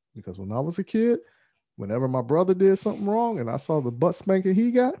know, because when I was a kid, whenever my brother did something wrong and I saw the butt spanking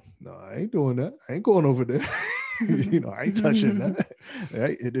he got, no, I ain't doing that. I ain't going over there. I ain't touching that.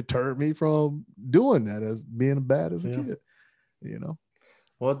 Right? It deterred me from doing that as being bad as a kid.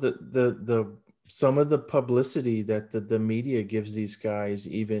 Well, the some of the publicity that the media gives these guys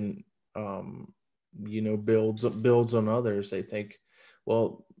even builds on others. They think,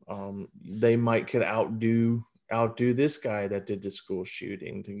 well, they could outdo this guy that did the school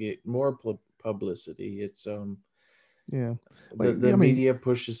shooting to get more publicity. It's the media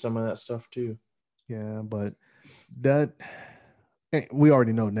pushes some of that stuff too. Yeah, but that we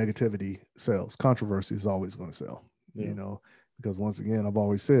already know negativity sells. Controversy is always going to sell. Because once again, I've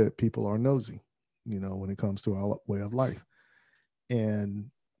always said people are nosy, when it comes to our way of life. And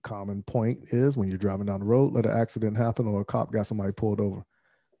common point is when you're driving down the road, let an accident happen or a cop got somebody pulled over.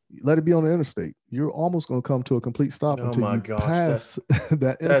 Let it be on the interstate. You're almost going to come to a complete stop until you pass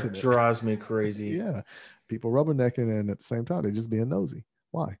that incident. That drives me crazy. Yeah. People rubbernecking, and at the same time, they're just being nosy.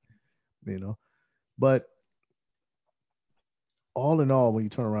 Why? But all in all, when you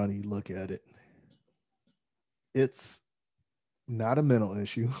turn around and you look at it, it's not a mental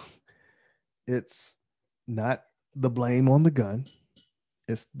issue. It's not the blame on the gun.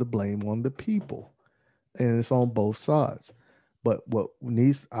 It's the blame on the people. And it's on both sides. But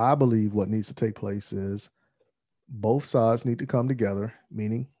I believe what needs to take place is both sides need to come together,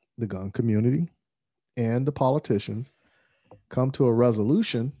 meaning the gun community and the politicians, come to a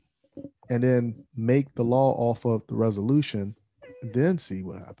resolution and then make the law off of the resolution, then see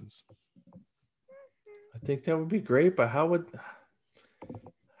what happens. I think that would be great, but how would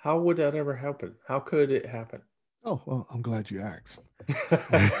that ever happen? How could it happen? Oh, well, I'm glad you asked.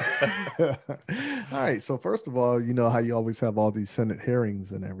 All right. So first of all, how you always have all these Senate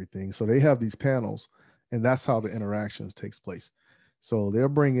hearings and everything. So they have these panels, and that's how the interactions takes place. So they'll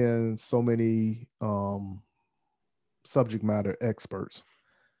bring in so many subject matter experts,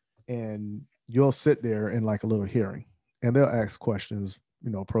 and you'll sit there in like a little hearing, and they'll ask questions,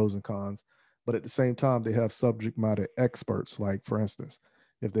 pros and cons. But at the same time, they have subject matter experts. Like, for instance,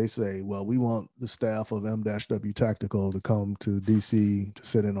 if they say, well, we want the staff of M-W Tactical to come to DC to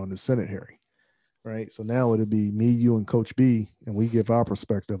sit in on the Senate hearing, right? So now it'd be me, you, and Coach B, and we give our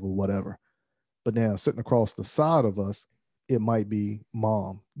perspective or whatever. But now sitting across the side of us, it might be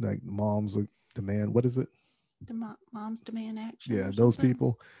mom, like mom's demand. What is it? The moms demand action. Yeah, those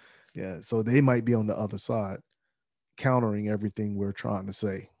people. Yeah, so they might be on the other side, countering everything we're trying to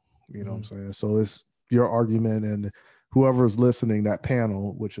say. You know what I'm saying? So it's your argument, and whoever's listening, that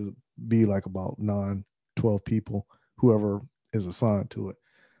panel, which is be like about 9, 12 people, whoever is assigned to it,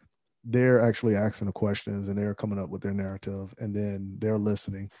 they're actually asking the questions and they're coming up with their narrative, and then they're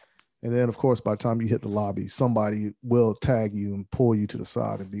listening. And then, of course, by the time you hit the lobby, somebody will tag you and pull you to the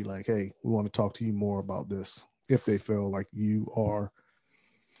side and be like, hey, we want to talk to you more about this, if they feel like you are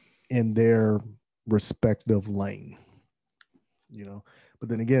in their respective lane, But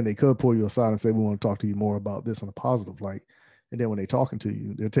then again, they could pull you aside and say, we want to talk to you more about this in a positive light. And then when they're talking to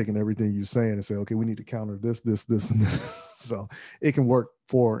you, they're taking everything you're saying and say, okay, we need to counter this, and this. So it can work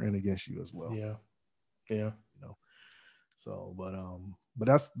for and against you as well. Yeah. So, but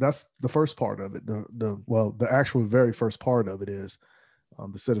that's the first part of it. The actual very first part of it is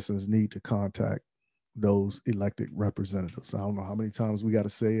the citizens need to contact those elected representatives. I don't know how many times we got to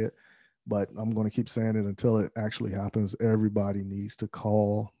say it, but I'm going to keep saying it until it actually happens. Everybody needs to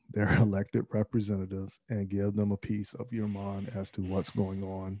call their elected representatives and give them a piece of your mind as to what's going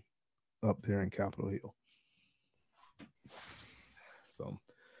on up there in Capitol Hill. So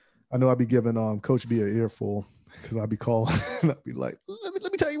I know I'd be giving Coach B an earful, because I'd be calling and I'd be like, let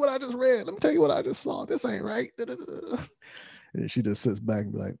me tell you what I just read. Let me tell you what I just saw. This ain't right. And she just sits back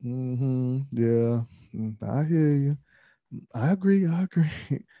and be like, yeah, I hear you. I agree.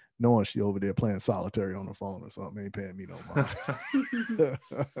 Knowing she over there playing solitary on the phone or something, ain't paying me no mind.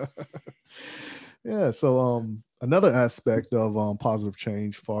 Yeah. So another aspect of positive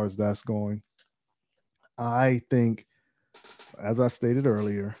change, as far as that's going, I think, as I stated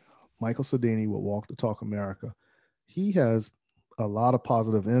earlier, Michael Sadini with Walk the Talk America, he has a lot of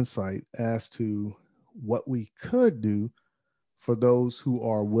positive insight as to what we could do for those who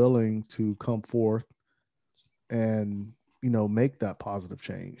are willing to come forth and, make that positive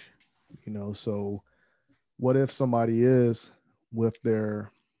change. So what if somebody is with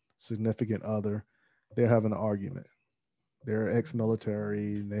their significant other, they're having an argument, they're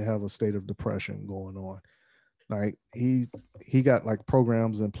ex-military, and they have a state of depression going on. Like he got like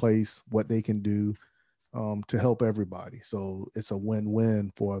programs in place, what they can do to help everybody. So it's a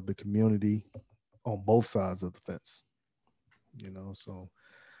win-win for the community on both sides of the fence. So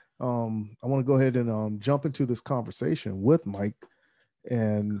I want to go ahead and jump into this conversation with Mike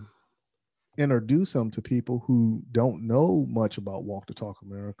and introduce him to people who don't know much about Walk the Talk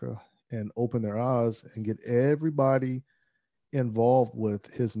America, and open their eyes and get everybody involved with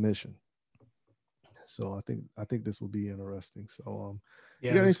his mission. So I think this will be interesting. So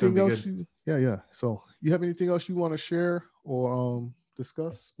you got anything else? Yeah. So you have anything else you want to share or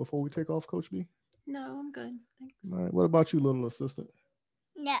discuss before we take off, Coach B? No, I'm good. Thanks. All right. What about you, little assistant?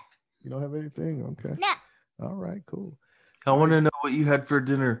 No. You don't have anything? Okay. No. All right, cool. I want to know what you had for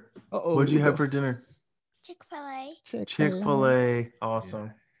dinner. What did you have for dinner? Chick-fil-A. Chick-fil-A.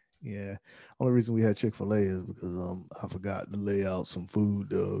 Awesome. Yeah. Only reason we had Chick-fil-A is because I forgot to lay out some food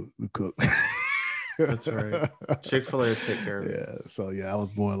to cook. That's right. Chick-fil-A will take care of it. Yeah. So I was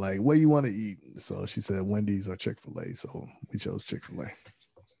born like, what do you want to eat? So she said Wendy's or Chick-fil-A. So we chose Chick-fil-A.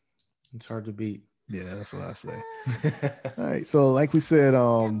 It's hard to beat. Yeah, that's what I say. All right. So like we said,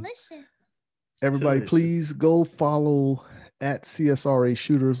 Delicious. everybody, Delicious. please go follow at CSRA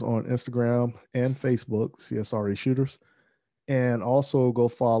Shooters on Instagram and Facebook, CSRA Shooters. And also go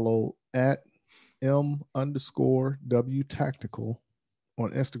follow at M_W Tactical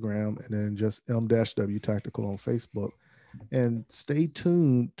on Instagram, and then just M-W Tactical on Facebook. And stay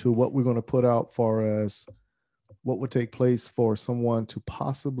tuned to what we're going to put out far as what would take place for someone to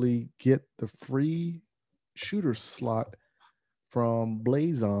possibly get the free shooter slot from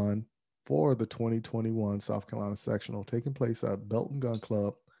Blazon for the 2021 South Carolina Sectional, taking place at Belton Gun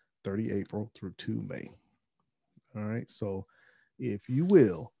Club, 30 April through 2 May. All right. So if you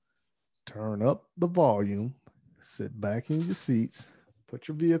will, turn up the volume, sit back in your seats, put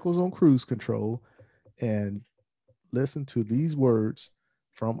your vehicles on cruise control, and listen to these words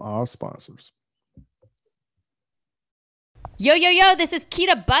from our sponsors. Yo, yo, yo, this is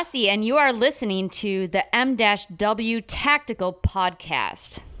Keita Bussey, and you are listening to the M-W Tactical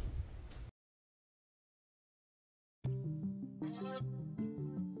Podcast.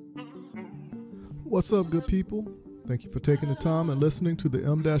 What's up, good people? Thank you for taking the time and listening to the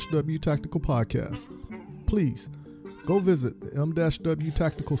M-W Tactical Podcast. Please go visit the M-W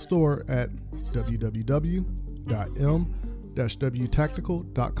Tactical store at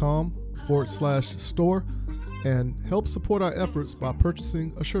www.m-wtactical.com/store and help support our efforts by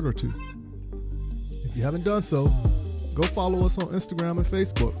purchasing a shirt or two. If you haven't done so, go follow us on Instagram and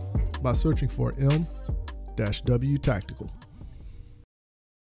Facebook by searching for M-W Tactical.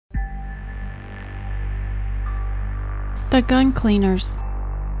 The gun cleaners.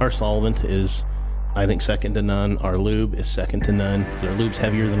 Our solvent is, I think, second to none. Our lube is second to none. Our lube's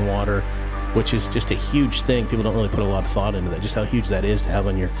heavier than water, which is just a huge thing. People don't really put a lot of thought into that, just how huge that is to have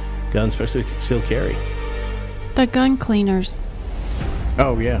on your gun, especially with concealed carry. The gun cleaners.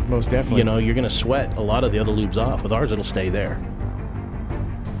 Oh, yeah, most definitely. You know, you're going to sweat a lot of the other lubes off. With ours, it'll stay there.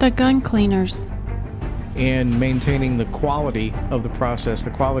 The gun cleaners. And maintaining the quality of the process, the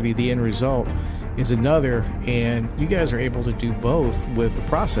quality of the end result is another, and you guys are able to do both with the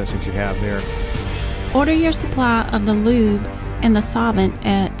process that you have there. Order your supply of the lube and the solvent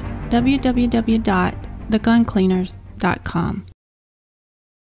at www.theguncleaners.com.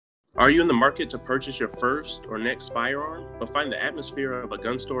 Are you in the market to purchase your first or next firearm, but find the atmosphere of a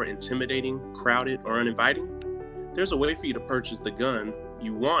gun store intimidating, crowded, or uninviting? There's a way for you to purchase the gun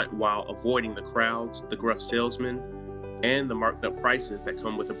you want while avoiding the crowds, the gruff salesmen, and the marked up prices that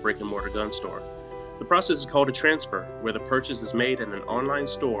come with a brick and mortar gun store. The process is called a transfer, where the purchase is made in an online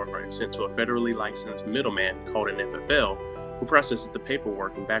store and sent to a federally licensed middleman called an FFL, who processes the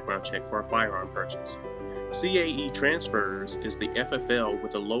paperwork and background check for a firearm purchase. CAE Transfers is the FFL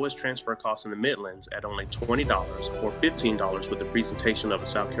with the lowest transfer cost in the Midlands at only $20 or $15 with the presentation of a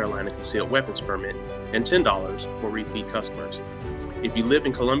South Carolina concealed weapons permit and $10 for repeat customers. If you live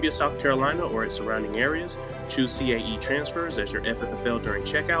in Columbia, South Carolina or its surrounding areas, choose CAE Transfers as your FFL during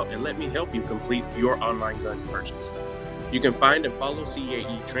checkout and let me help you complete your online gun purchase. You can find and follow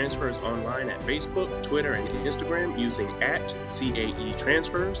CAE Transfers online at Facebook, Twitter, and Instagram using @CAE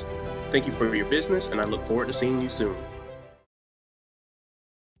Transfers. Thank you for your business, and I look forward to seeing you soon.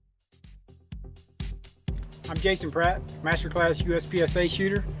 I'm Jason Pratt, Masterclass USPSA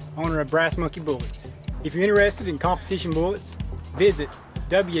shooter, owner of Brass Monkey Bullets. If you're interested in competition bullets, visit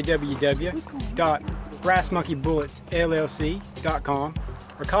www.brassmonkeybulletsllc.com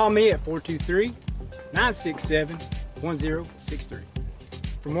or call me at 423-967-1063.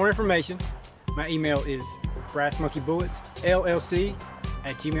 For more information, my email is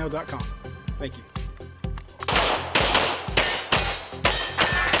brassmonkeybulletsllc@gmail.com. Thank you.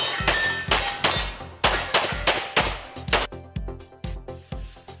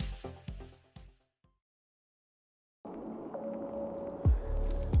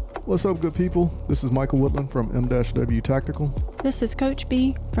 What's up, good people? This is Michael Woodland from M-W Tactical. This is Coach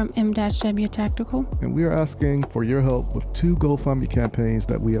B from M-W Tactical. And we are asking for your help with 2 GoFundMe campaigns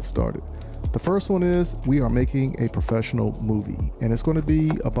that we have started. The first one is we are making a professional movie, and it's going to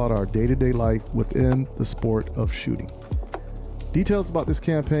be about our day-to-day life within the sport of shooting. Details about this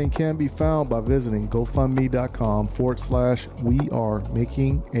campaign can be found by visiting gofundme.com/we are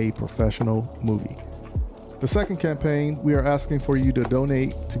making a professional movie. The second campaign, we are asking for you to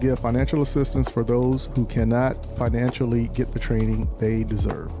donate to give financial assistance for those who cannot financially get the training they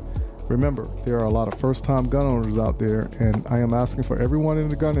deserve. Remember, there are a lot of first-time gun owners out there, and I am asking for everyone in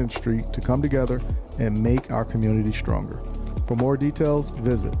the gun industry to come together and make our community stronger. For more details,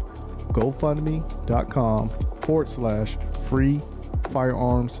 visit gofundme.com/free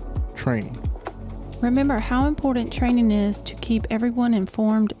firearms training. Remember how important training is to keep everyone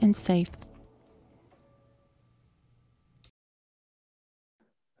informed and safe.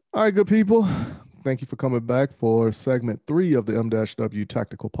 All right, good people. Thank you for coming back for segment 3 of the M-W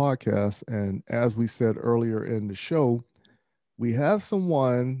Tactical Podcast. And as we said earlier in the show, we have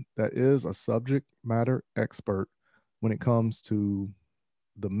someone that is a subject matter expert when it comes to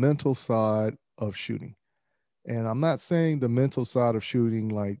the mental side of shooting. And I'm not saying the mental side of shooting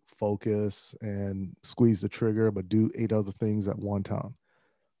like focus and squeeze the trigger, but do 8 other things at one time.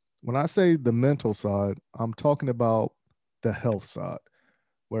 When I say the mental side, I'm talking about the health side.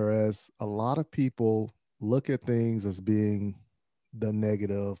 Whereas a lot of people look at things as being the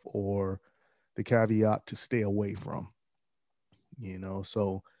negative or the caveat to stay away from, you know.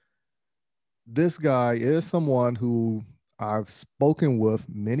 So this guy is someone who I've spoken with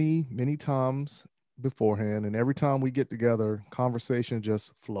many, many times beforehand. And every time we get together, conversation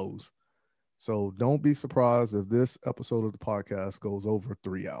just flows. So don't be surprised if this episode of the podcast goes over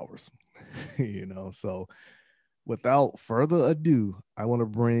 3 hours. So without further ado, I want to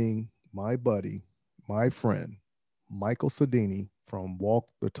bring my buddy, my friend, Michael Sedini from Walk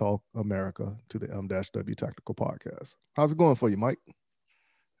the Talk America to the M-W Tactical Podcast. How's it going for you, Mike?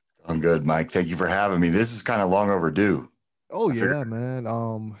 I'm good, Mike. Thank you for having me. This is kind of long overdue. Oh, yeah, man.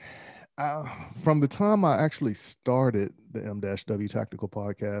 From the time I actually started the M-W Tactical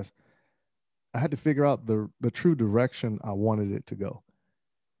Podcast, I had to figure out the true direction I wanted it to go.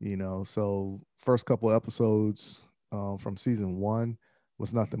 So first couple of episodes from season 1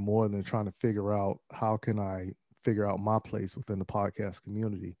 was nothing more than trying to figure out how can I figure out my place within the podcast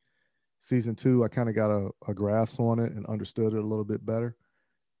community. Season 2, I kind of got a grasp on it and understood it a little bit better.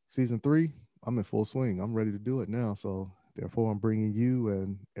 Season 3, I'm in full swing. I'm ready to do it now. So therefore, I'm bringing you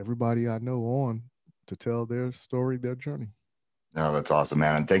and everybody I know on to tell their story, their journey. No, that's awesome,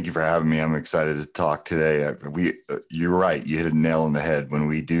 man. And thank you for having me. I'm excited to talk today. You're right. You hit a nail on the head. When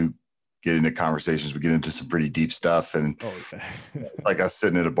we do get into conversations, we get into some pretty deep stuff. And it's like us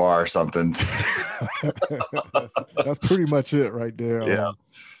sitting at a bar or something. That's pretty much it right there. Yeah.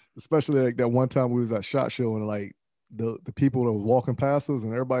 Especially like that one time we was at SHOT Show and like the people that was walking past us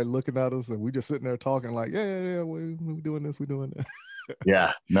and everybody looking at us and we just sitting there talking like, yeah, we doing this, we doing that.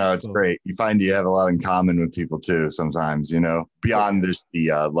 Yeah, no, it's great. You find you have a lot in common with people too sometimes, beyond just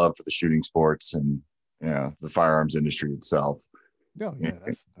the love for the shooting sports and, the firearms industry itself. Yeah,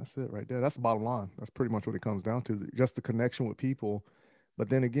 that's it right there. That's the bottom line. That's pretty much what it comes down to, just the connection with people. But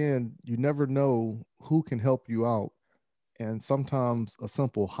then again, you never know who can help you out. And sometimes a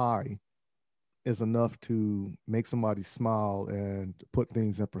simple hi is enough to make somebody smile and put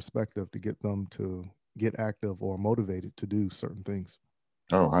things in perspective to get them to get active or motivated to do certain things.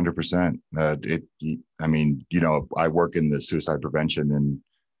 Oh, 100%. I work in the suicide prevention and,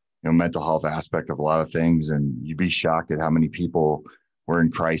 mental health aspect of a lot of things. And you'd be shocked at how many people were in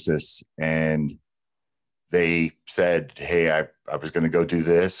crisis and they said, hey, I was going to go do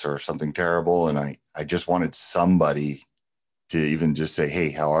this or something terrible. And I just wanted somebody to even just say, hey,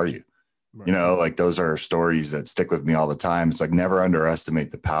 how are you? Right. Like those are stories that stick with me all the time. It's like never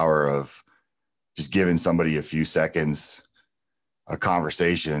underestimate the power of just giving somebody a few seconds, a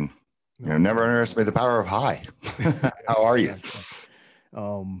conversation. Never underestimate the power of hi. How are you?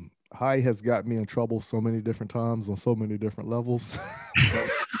 Hi has got me in trouble so many different times on so many different levels.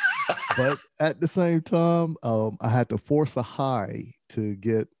 But at the same time, I had to force a hi to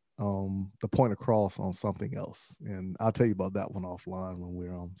get the point across on something else. And I'll tell you about that one offline when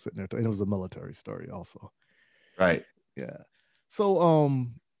we're sitting there. And it was a military story also. Right. Yeah. So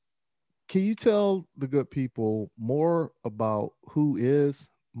can you tell the good people more about who is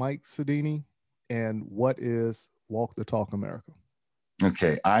Mike Sedini and what is Walk the Talk America?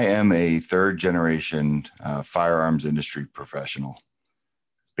 Okay. I am a third generation firearms industry professional.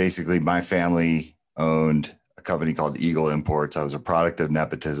 Basically, my family owned a company called Eagle Imports. I was a product of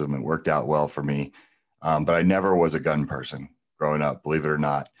nepotism. It worked out well for me. But I never was a gun person growing up, believe it or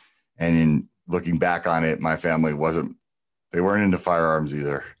not. And in looking back on it, my family they weren't into firearms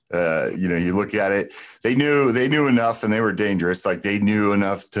either. You look at it, they knew enough and they were dangerous. Like they knew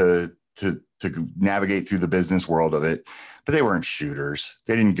enough to navigate through the business world of it, but they weren't shooters.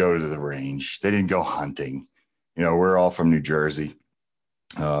 They didn't go to the range. They didn't go hunting. We're all from New Jersey.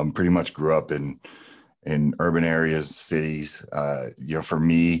 Pretty much grew up in urban areas, cities. For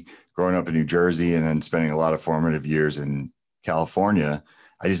me, growing up in New Jersey and then spending a lot of formative years in California,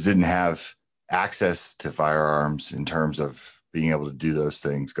 I just didn't have access to firearms in terms of being able to do those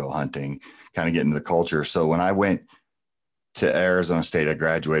things, go hunting, kind of get into the culture. So when I went to Arizona State, I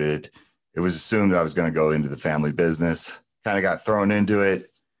graduated. It was assumed that I was going to go into the family business, kind of got thrown into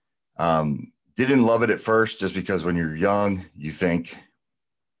it. Didn't love it at first, just because when you're young, you think,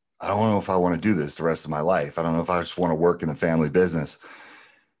 I don't know if I want to do this the rest of my life. I don't know if I just want to work in the family business.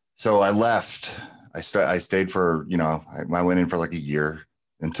 So I left. I stayed for, I went in for like a year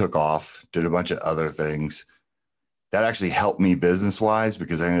and took off, did a bunch of other things. That actually helped me business-wise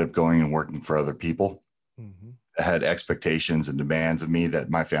because I ended up going and working for other people that had expectations and demands of me that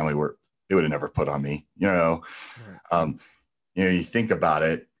my family they would have never put on me. Right. You think about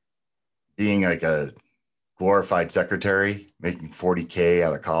it, being like a glorified secretary, making $40K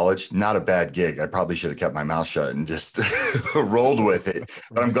out of college, not a bad gig. I probably should have kept my mouth shut and just rolled with it,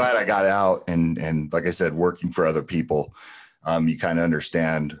 but I'm glad I got out. And like I said, working for other people, you kind of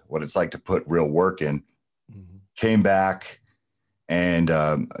understand what it's like to put real work in. Came back and,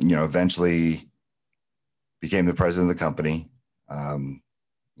 eventually became the president of the company.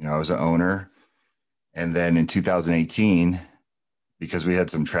 I was an owner. And then in 2018, because we had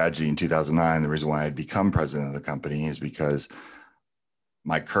some tragedy in 2009. The reason why I'd become president of the company is because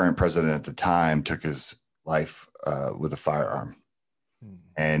my current president at the time took his life with a firearm.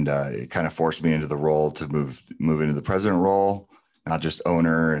 And it kind of forced me into the role to move into the president role, not just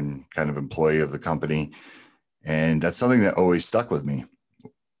owner and kind of employee of the company. And that's something that always stuck with me.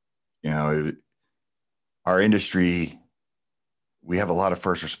 You know, our industry, we have a lot of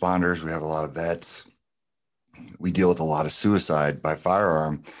first responders. We have a lot of vets. We deal with a lot of suicide by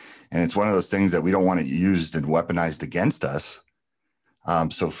firearm. And it's one of those things that we don't want it used and weaponized against us.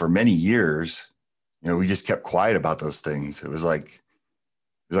 So for many years, you know, we just kept quiet about those things. It was like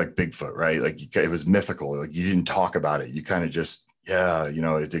Bigfoot, right? Like it was mythical. Like you didn't talk about it. You kind of just, yeah, you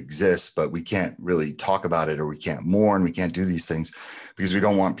know, it exists, but we can't really talk about it, or we can't mourn. We can't do these things because we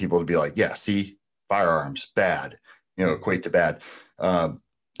don't want people to be like, yeah, see, firearms, bad, you know, equate to bad. And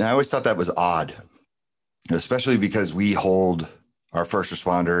I always thought that was odd, especially because we hold our first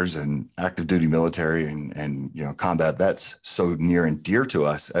responders and active duty military and you know, combat vets so near and dear to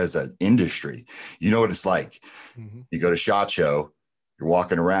us as an industry. You know what it's like. Mm-hmm. You go to SHOT Show, you're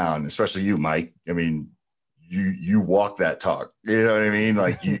walking around, especially you, Mike. I mean, you walk that talk, you know what I mean?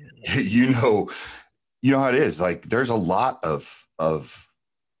 Like you know how it is. Like there's a lot of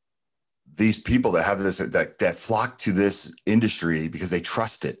these people that have this, that flock to this industry because they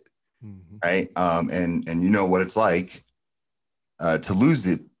trust it. Mm-hmm. Right. And you know what it's like to lose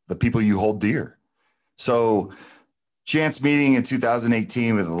the people you hold dear. So chance meeting in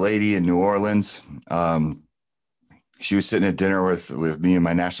 2018 with a lady in New Orleans. She was sitting at dinner with me and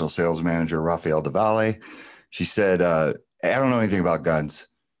my national sales manager, Rafael Devalle. She said, I don't know anything about guns.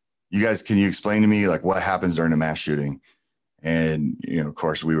 You guys, can you explain to me like what happens during a mass shooting? And, you know, of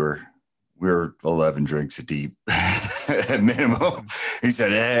course we were 11 drinks deep at minimum. He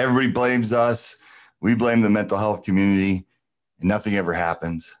said, everybody blames us. We blame the mental health community and nothing ever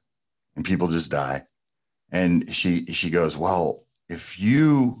happens and people just die. And she goes, well, if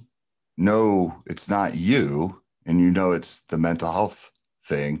you know it's not you and you know it's the mental health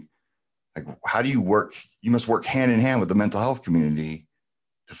thing, like how do you work? You must work hand in hand with the mental health community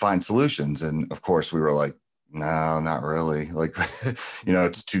to find solutions. And of course we were like, no, not really. Like, you know,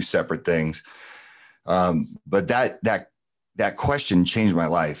 it's two separate things. But that question changed my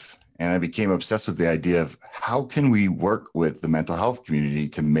life. And I became obsessed with the idea of how can we work with the mental health community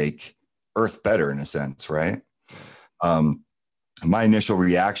to make Earth better in a sense, right? My initial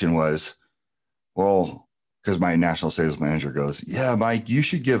reaction was, well, because my national sales manager goes, yeah, Mike, you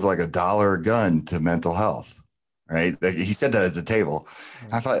should give like $1 a gun to mental health, right? Like he said that at the table.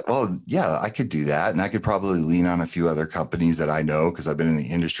 I thought, well, yeah, I could do that. And I could probably lean on a few other companies that I know because I've been in the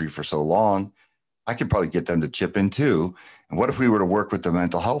industry for so long. I could probably get them to chip in too. And what if we were to work with the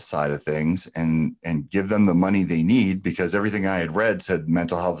mental health side of things and give them the money they need? Because everything I had read said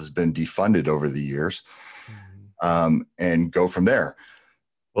mental health has been defunded over the years, and go from there.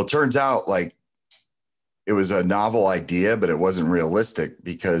 Well, it turns out like it was a novel idea, but it wasn't realistic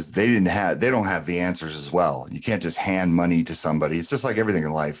because they don't have the answers as well. You can't just hand money to somebody. It's just like everything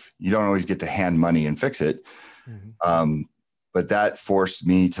in life. You don't always get to hand money and fix it. Mm-hmm. But that forced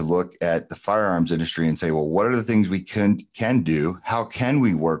me to look at the firearms industry and say, well, what are the things we can do? How can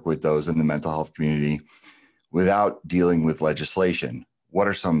we work with those in the mental health community without dealing with legislation? What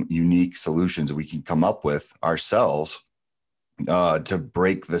are some unique solutions we can come up with ourselves to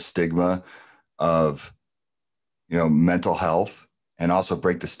break the stigma of, you know, mental health and also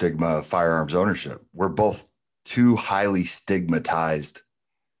break the stigma of firearms ownership? We're both too highly stigmatized.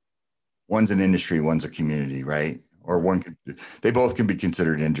 One's an industry, one's a community, right? Or they both can be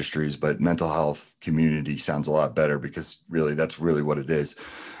considered industries, but mental health community sounds a lot better because really that's really what it is.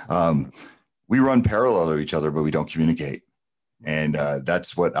 We run parallel to each other, but we don't communicate. And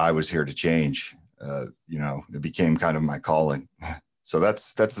that's what I was here to change. You know, it became kind of my calling. So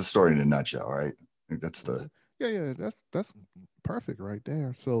that's the story in a nutshell, right? I think that's the... Yeah, that's perfect right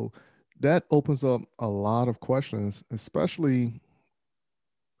there. So that opens up a lot of questions, especially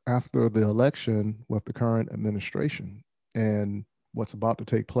after the election with the current administration and what's about to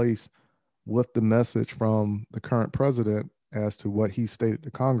take place with the message from the current president as to what he stated to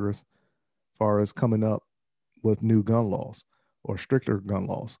Congress as far as coming up with new gun laws or stricter gun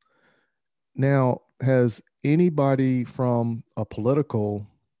laws. Now, has anybody from a political,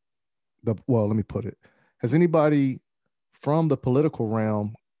 has anybody from the political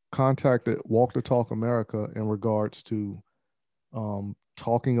realm contacted Walk the Talk America in regards to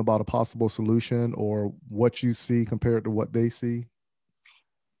talking about a possible solution or what you see compared to what they see?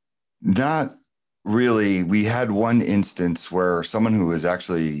 Not really. We had one instance where someone who was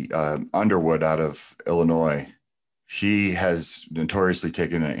actually Underwood out of Illinois, She has notoriously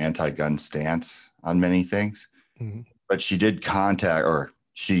taken an anti-gun stance on many things, but she did contact, or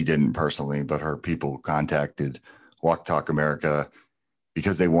she didn't personally, but her people contacted Walk Talk America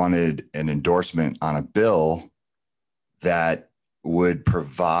because they wanted an endorsement on a bill that would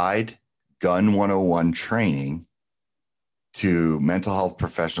provide Gun 101 training to mental health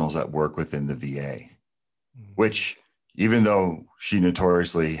professionals that work within the VA, which, even though she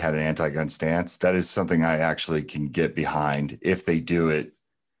notoriously had an anti-gun stance, that is something I actually can get behind if they do it.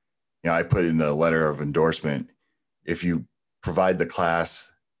 I put in the letter of endorsement, if you provide the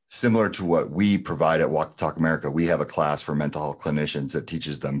class similar to what we provide at Walk the Talk America, we have a class for mental health clinicians that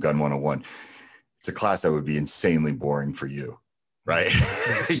teaches them Gun 101. It's a class that would be insanely boring for you, right?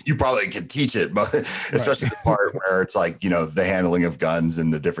 You probably could teach it, but especially the part where it's like, the handling of guns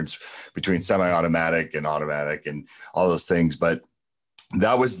and the difference between semi-automatic and automatic and all those things. But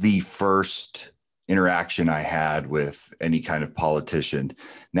that was the first interaction I had with any kind of politician.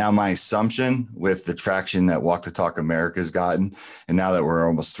 Now, my assumption with the traction that Walk the Talk America has gotten, and now that we're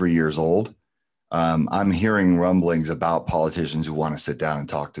almost 3 years old, I'm hearing rumblings about politicians who want to sit down and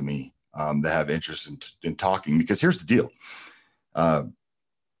talk to me, that have interest in talking, because here's the deal. The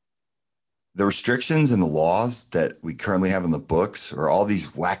restrictions and the laws that we currently have in the books, or all these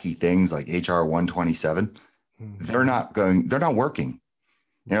wacky things like HR 127, they're not working.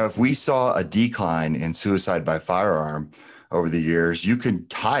 If we saw a decline in suicide by firearm over the years, you can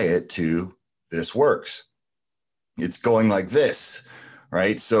tie it to this works. It's going like this,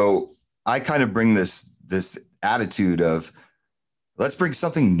 right? So I kind of bring this attitude of, let's bring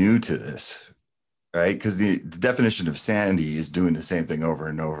something new to this, right? Because the definition of sanity is doing the same thing over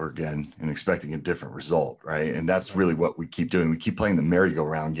and over again and expecting a different result, right? And that's really what we keep doing. We keep playing the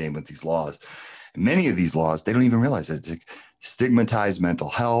merry-go-round game with these laws. And many of these laws, they don't even realize it. It's stigmatize mental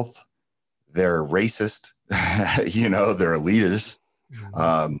health. They're racist, they're elitist.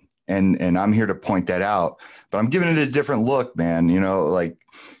 And I'm here to point that out, but I'm giving it a different look, man.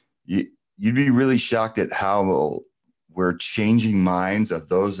 You'd be really shocked at how we're changing minds of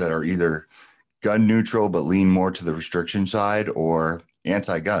those that are either gun neutral, but lean more to the restriction side, or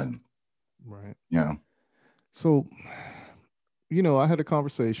anti-gun. Right. Yeah. So, I had a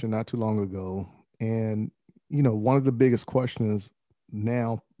conversation not too long ago, and, one of the biggest questions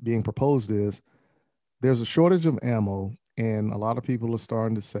now being proposed is there's a shortage of ammo, and a lot of people are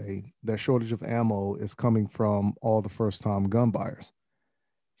starting to say that shortage of ammo is coming from all the first-time gun buyers.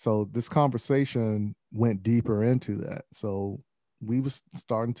 So this conversation went deeper into that. So we was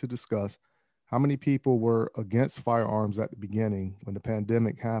starting to discuss how many people were against firearms at the beginning when the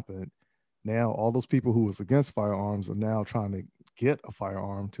pandemic happened. Now, all those people who was against firearms are now trying to get a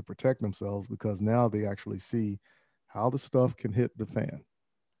firearm to protect themselves, because now they actually see how the stuff can hit the fan.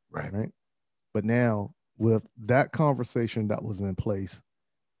 Right. But now, with that conversation that was in place,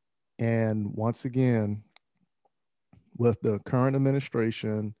 and once again, with the current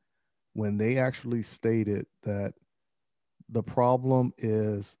administration, when they actually stated that the problem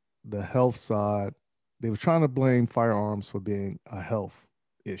is the health side, they were trying to blame firearms for being a health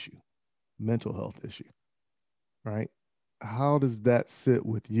issue, mental health issue, right? How does that sit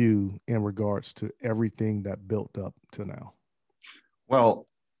with you in regards to everything that built up to now? Well,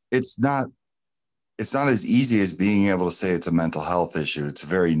 it's not as easy as being able to say it's a mental health issue. It's a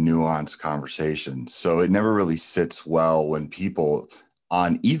very nuanced conversation. So it never really sits well when people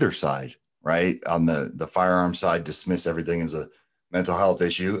on either side, right, on the firearm side, dismiss everything as a mental health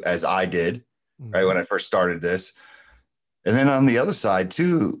issue, as I did, right, when I first started this. And then on the other side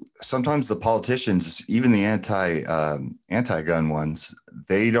too, sometimes the politicians, even the anti-gun ones,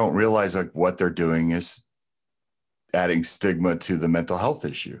 they don't realize like what they're doing is adding stigma to the mental health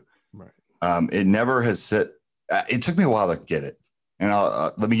issue. Right. It never has sit. It took me a while to get it. And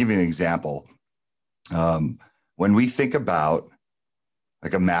let me give you an example. When we think about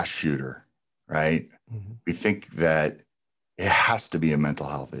like a mass shooter, right? We think that it has to be a mental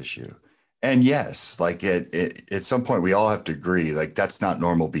health issue. And yes, like at some point we all have to agree, like that's not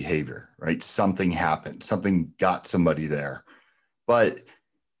normal behavior, right? Something happened, something got somebody there. But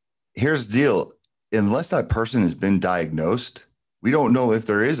here's the deal. Unless that person has been diagnosed, we don't know if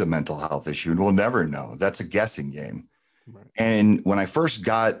there is a mental health issue, and we'll never know. That's a guessing game. Right. And when I first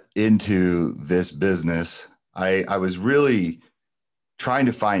got into this business, I was really trying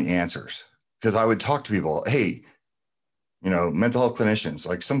to find answers, because I would talk to people, hey, mental health clinicians,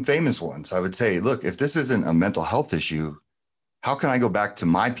 like some famous ones, I would say, look, if this isn't a mental health issue, how can I go back to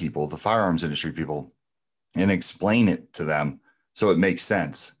my people, the firearms industry people, and explain it to them so it makes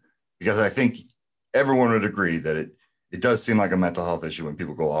sense? Because I think everyone would agree that it does seem like a mental health issue when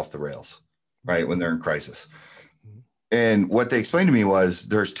people go off the rails, right? When they're in crisis. And what they explained to me was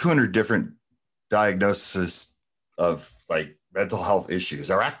there's 200 different diagnoses of like mental health issues.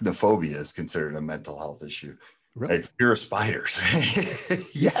 Arachnophobia is considered a mental health issue. Really? Like fear of spiders.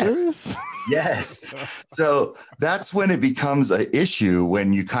 Yes. Yes. So that's when it becomes an issue,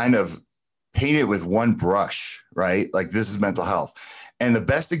 when you kind of paint it with one brush, right? Like this is mental health. And the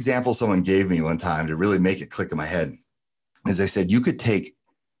best example someone gave me one time to really make it click in my head is they said, you could take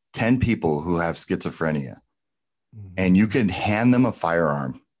 10 people who have schizophrenia and you can hand them a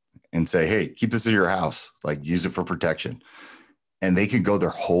firearm and say, hey, keep this in your house, like use it for protection. And they could go their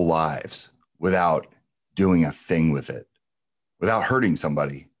whole lives without doing a thing with it, without hurting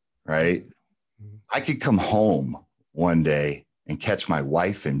somebody, right? I could come home one day and catch my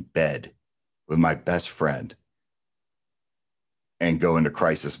wife in bed with my best friend and go into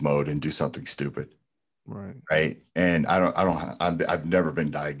crisis mode and do something stupid. Right. And I've never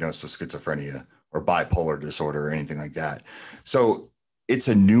been diagnosed with schizophrenia or bipolar disorder or anything like that. So it's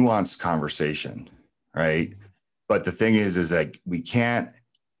a nuanced conversation, right? But the thing is like we can't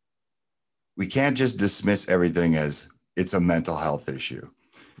just dismiss everything as it's a mental health issue.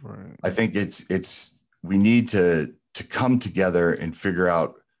 Right. I think we need to come together and figure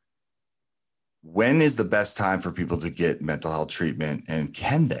out when is the best time for people to get mental health treatment, and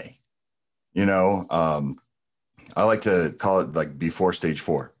can they? You know, I like to call it like before stage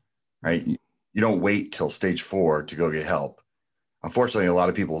 4, right? You don't wait till stage 4 to go get help. Unfortunately, a lot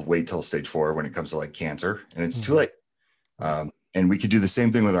of people wait till stage 4 when it comes to like cancer, and it's too late. And we could do the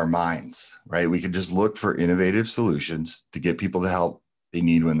same thing with our minds, right? We could just look for innovative solutions to get people the help they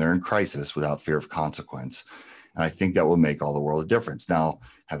need when they're in crisis without fear of consequence. And I think that will make all the world a difference. Now,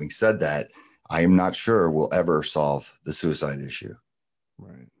 having said that, I am not sure we'll ever solve the suicide issue.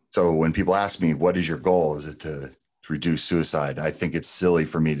 Right. So when people ask me, what is your goal? Is it to reduce suicide? I think it's silly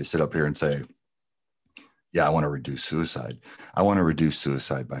for me to sit up here and say, yeah, I want to reduce suicide. I want to reduce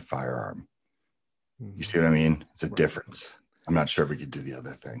suicide by firearm. You see what I mean? It's a difference. I'm not sure we could do the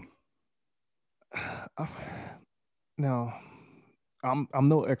other thing. Now, I'm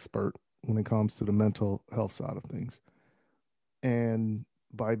no expert when it comes to the mental health side of things. And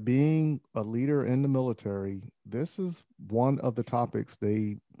by being a leader in the military, this is one of the topics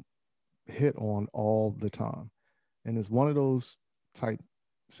they hit on all the time. And it's one of those type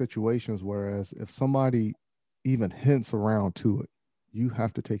situations, whereas if somebody even hints around to it, you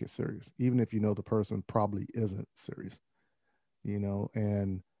have to take it serious, even if you know the person probably isn't serious, you know.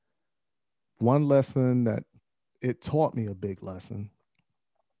 And one lesson that it taught me, a big lesson,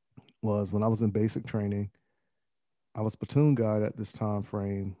 was when I was in basic training. I was platoon guide at this time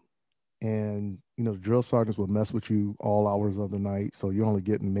frame, and you know, the drill sergeants would mess with you all hours of the night, so you're only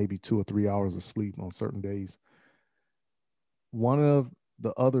getting maybe 2 or 3 hours of sleep on certain days. One of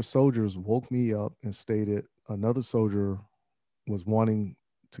the other soldiers woke me up and stated another soldier was wanting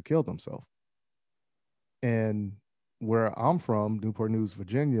to kill themselves. And where I'm from, Newport News,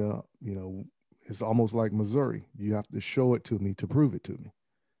 Virginia, you know, it's almost like Missouri. You have to show it to me to prove it to me,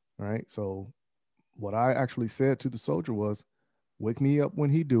 right? So what I actually said to the soldier was, wake me up when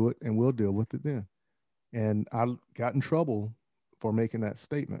he do it and we'll deal with it then. And I got in trouble for making that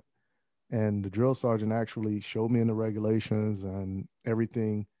statement. And the drill sergeant actually showed me in the regulations and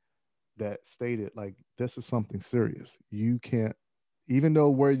everything that stated, like, this is something serious. You can't, even though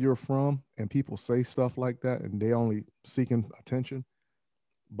where you're from and people say stuff like that and they only seeking attention,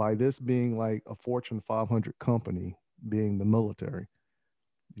 by this being like a Fortune 500 company, being the military,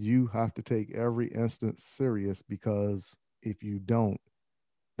 you have to take every instance serious, because if you don't,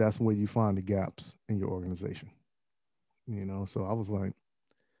 that's where you find the gaps in your organization. You know, so I was like,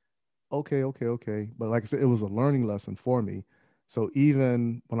 okay. But like I said, it was a learning lesson for me. So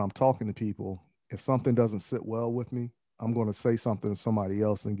even when I'm talking to people, if something doesn't sit well with me, I'm going to say something to somebody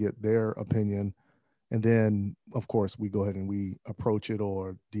else and get their opinion. And then, of course, we go ahead and we approach it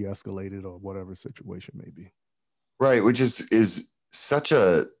or de-escalate it or whatever situation may be. Right, which is such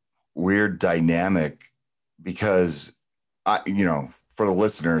a weird dynamic, because for the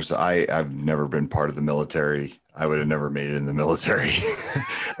listeners, I've never been part of the military. I would have never made it in the military.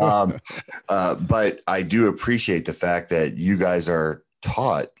 But I do appreciate the fact that you guys are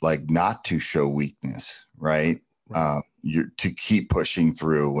taught like not to show weakness, right? To keep pushing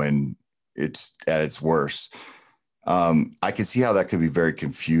through when it's at its worst. I can see how that could be very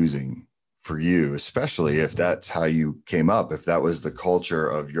confusing for you, especially if that's how you came up, if that was the culture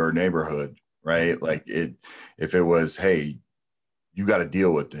of your neighborhood, right? Like if it was, hey, you got to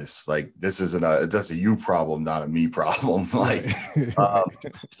deal with this. Like, this isn't that's a you problem, not a me problem. Like,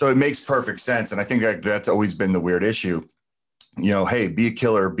 so it makes perfect sense. And I think that's always been the weird issue, you know, hey, be a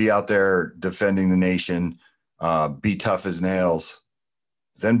killer, be out there defending the nation. be tough as nails,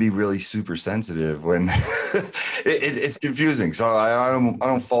 then be really super sensitive when it's confusing. So I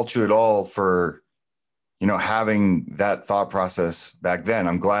don't fault you at all for, you know, having that thought process back then.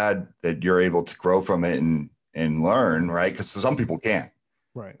 I'm glad that you're able to grow from it and learn, right? Because some people can't.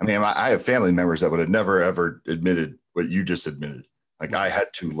 Right. I mean, I have family members that would have never, ever admitted what you just admitted. Like, I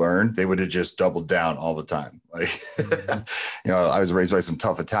had to learn. They would have just doubled down all the time. Like, you know, I was raised by some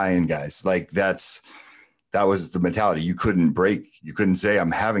tough Italian guys. Like, that was the mentality. You couldn't break. You couldn't say,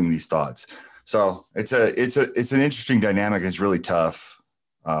 I'm having these thoughts. So it's an interesting dynamic. It's really tough.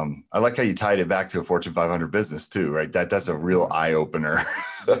 I like how you tied it back to a Fortune 500 business too, right? That's a real eye opener.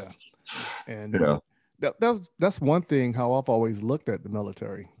 Yeah. And you know, that's one thing how I've always looked at the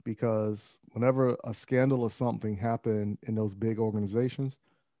military, because whenever a scandal or something happened in those big organizations,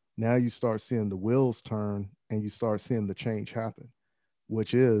 now you start seeing the wheels turn and you start seeing the change happen,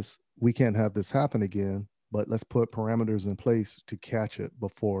 which is, we can't have this happen again, but let's put parameters in place to catch it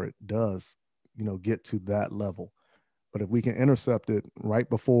before it does, you know, get to that level. But if we can intercept it right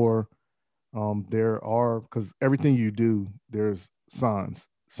before because everything you do, there's signs.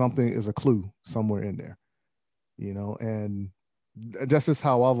 Something is a clue somewhere in there, you know, and that's just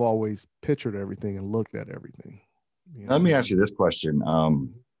how I've always pictured everything and looked at everything. You know? Let me ask you this question.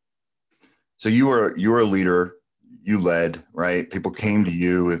 So you were a leader, you led, right? People came to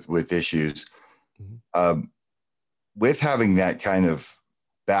you with issues. With having that kind of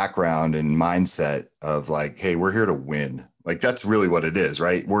background and mindset of like, hey, we're here to win. Like, that's really what it is,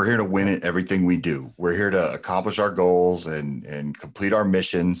 right? We're here to win at everything we do. We're here to accomplish our goals and complete our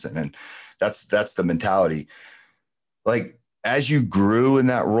missions. And then that's the mentality. Like, as you grew in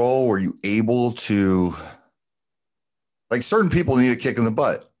that role, were you able to, like, certain people need a kick in the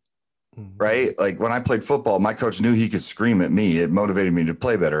butt, right? Like, when I played football, my coach knew he could scream at me. It motivated me to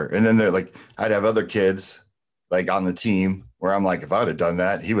play better. And then they're like, I'd have other kids like on the team where I'm like, if I'd have done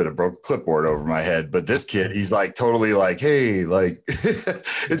that, he would have broke a clipboard over my head. But this kid, he's like totally like, hey, like,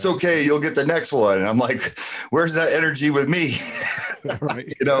 it's okay, you'll get the next one. And I'm like, where's that energy with me?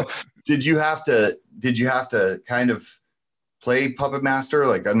 Right. You know, did you have to kind of play puppet master,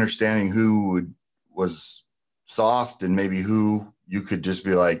 like understanding who was soft and maybe who you could just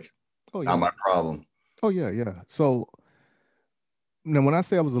be like, not my problem? Oh yeah. So now, when I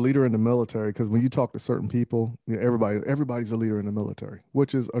say I was a leader in the military, because when you talk to certain people, you know, everybody's a leader in the military,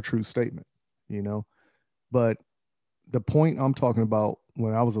 which is a true statement, you know. But the point I'm talking about,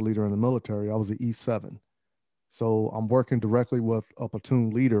 when I was a leader in the military, I was an E7. So I'm working directly with a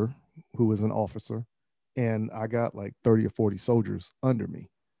platoon leader who is an officer, and I got like 30 or 40 soldiers under me,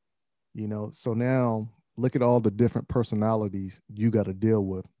 you know. So now look at all the different personalities you got to deal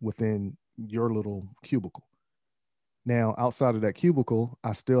with within your little cubicle. Now, outside of that cubicle,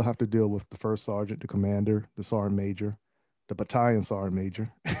 I still have to deal with the first sergeant, the commander, the sergeant major, the battalion sergeant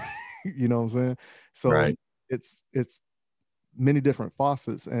major. You know what I'm saying? So right. It's many different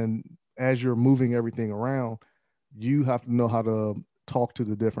faucets. And as you're moving everything around, you have to know how to talk to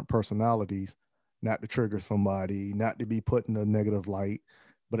the different personalities, not to trigger somebody, not to be put in a negative light.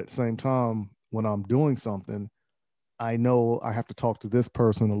 But at the same time, when I'm doing something, I know I have to talk to this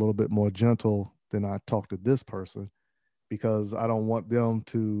person a little bit more gentle than I talk to this person, because I don't want them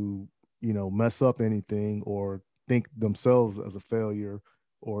to, you know, mess up anything or think themselves as a failure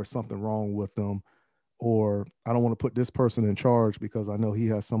or something wrong with them. Or I don't want to put this person in charge because I know he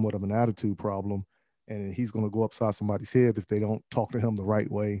has somewhat of an attitude problem and he's going to go upside somebody's head if they don't talk to him the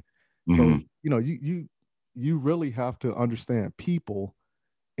right way. So, you know, you really have to understand people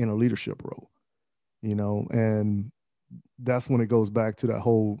in a leadership role, you know, and that's when it goes back to that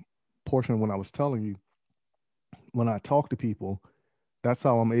whole portion when I was telling you, when I talk to people, that's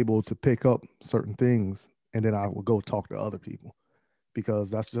how I'm able to pick up certain things. And then I will go talk to other people, because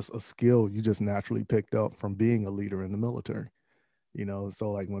that's just a skill you just naturally picked up from being a leader in the military, you know?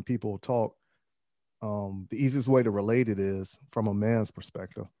 So like when people talk, the easiest way to relate it is from a man's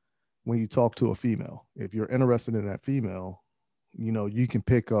perspective. When you talk to a female, if you're interested in that female, you know, you can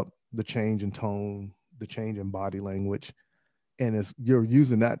pick up the change in tone, the change in body language, and you're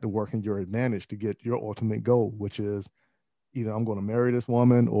using that to work in your advantage to get your ultimate goal, which is either I'm going to marry this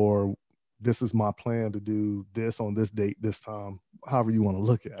woman or this is my plan to do this on this date, this time, however you want to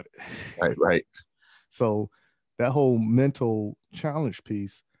look at it. Right. So that whole mental challenge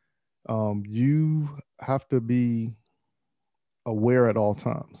piece, you have to be aware at all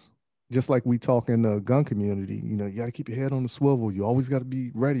times. Just like we talk in the gun community, you know, you got to keep your head on the swivel. You always got to be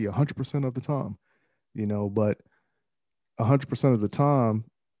ready 100% of the time, you know, but 100% of the time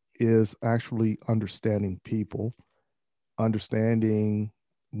is actually understanding people, understanding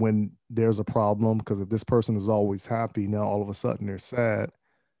when there's a problem, because if this person is always happy, now all of a sudden they're sad,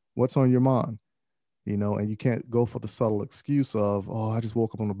 what's on your mind? You know, and you can't go for the subtle excuse of, oh, I just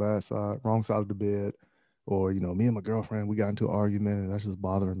woke up on the bad side, wrong side of the bed, or, you know, me and my girlfriend, we got into an argument and that's just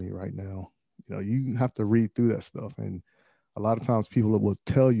bothering me right now. You know, you have to read through that stuff. And a lot of times people will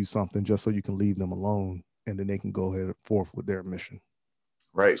tell you something just so you can leave them alone, and then they can go ahead and forth with their mission.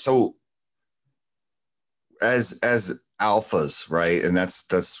 Right. So as alphas, right? And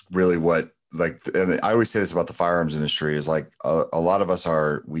that's really what, like, and I always say this about the firearms industry is like a lot of us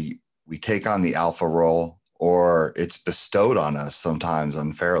are, we take on the alpha role, or it's bestowed on us sometimes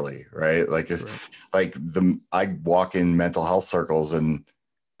unfairly, right? Like it's like I walk in mental health circles and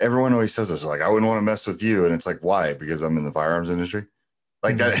everyone always says this, like, I wouldn't want to mess with you. And it's like, why? Because I'm in the firearms industry.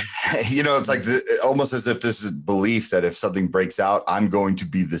 Like that, you know, it's like almost as if this is belief that if something breaks out, I'm going to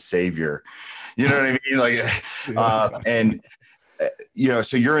be the savior. You know what I mean? Like, and you know,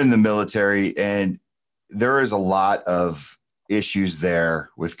 so you're in the military, and there is a lot of issues there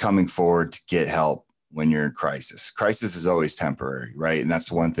with coming forward to get help when you're in crisis. Crisis is always temporary, right? And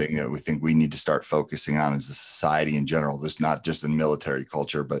that's one thing that we think we need to start focusing on as a society in general. This not just in military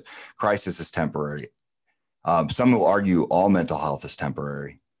culture, but crisis is temporary. Some will argue all mental health is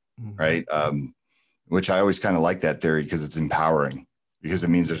temporary, right? Which I always kind of like that theory because it's empowering, because it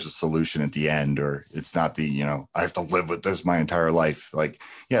means there's a solution at the end, or it's not the, you know, I have to live with this my entire life. Like,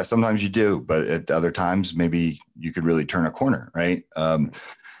 yeah, sometimes you do, but at other times, maybe you could really turn a corner, right?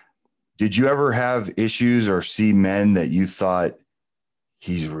 Did you ever have issues or see men that you thought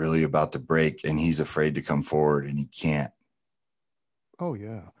he's really about to break and he's afraid to come forward and he can't? Oh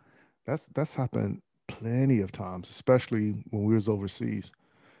yeah, that's happened plenty of times, especially when we was overseas.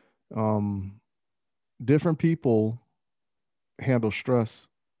 Different people handle stress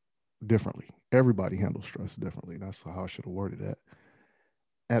differently. Everybody handles stress differently. That's how I should have worded that.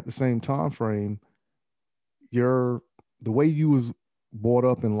 At the same time frame, the way you was brought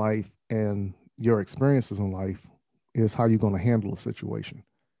up in life and your experiences in life is how you're going to handle a situation.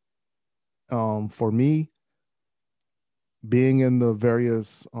 For me, being in the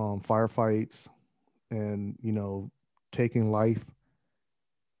various firefights and, you know, taking life,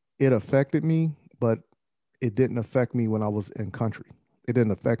 it affected me, but it didn't affect me when I was in country. It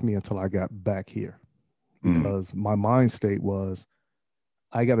didn't affect me until I got back here, because my mind state was,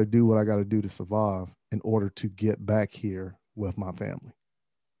 I got to do what I got to do to survive in order to get back here with my family.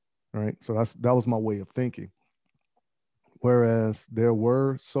 Right. So that was my way of thinking. Whereas there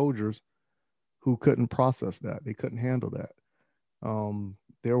were soldiers who couldn't process that. They couldn't handle that.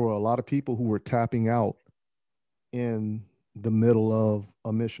 There were a lot of people who were tapping out in the middle of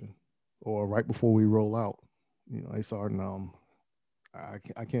a mission or right before we roll out. You know, they started,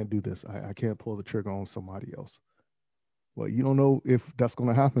 I can't do this. I can't pull the trigger on somebody else. Well, you don't know if that's going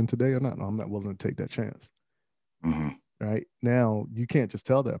to happen today or not. No, I'm not willing to take that chance. Right now, you can't just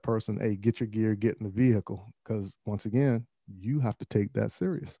tell that person, hey, get your gear, get in the vehicle. Because once again, you have to take that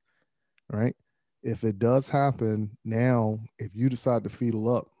serious. Right. If it does happen now, if you decide to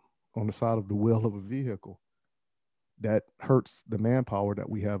fetal up on the side of the wheel of a vehicle, that hurts the manpower that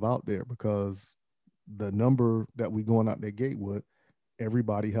we have out there, because the number that we going out that gate with,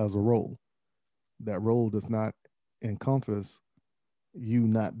 everybody has a role. That role does not encompass you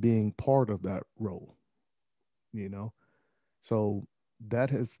not being part of that role, you know? So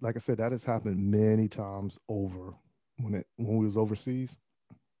that has, like I said, that has happened many times over when we was overseas,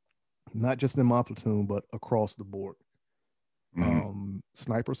 not just in my platoon, but across the board.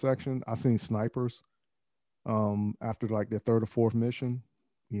 Sniper section, I seen snipers after like their third or fourth mission,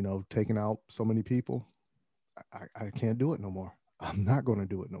 you know, taking out so many people. I can't do it no more. I'm not going to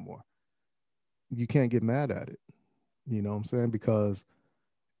do it no more. You can't get mad at it. You know what I'm saying? Because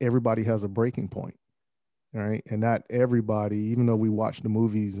everybody has a breaking point, right? And not everybody, even though we watch the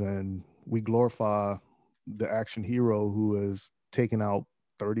movies and we glorify the action hero who is taking out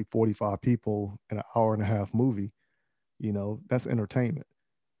 30, 45 people in an hour and a half movie, you know, that's entertainment.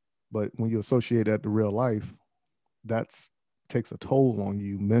 But when you associate that to real life, that's takes a toll on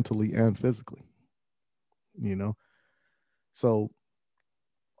you mentally and physically, you know? So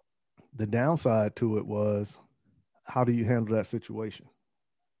the downside to it was, how do you handle that situation?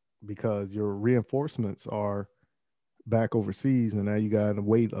 Because your reinforcements are back overseas, and now you got to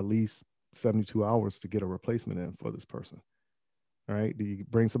wait at least 72 hours to get a replacement in for this person. All right. Do you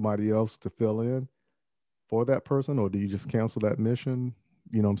bring somebody else to fill in for that person, or do you just cancel that mission?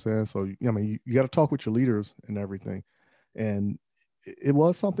 You know what I'm saying? So, I mean, you got to talk with your leaders and everything. And it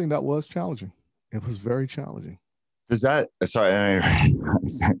was something that was challenging. It was very challenging. Does that, sorry, I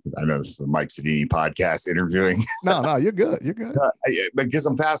know this is a Mike Sedini podcast interviewing. No, you're good. You're good. Because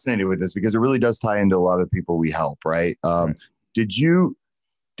I'm fascinated with this because it really does tie into a lot of the people we help, right? Right. Did you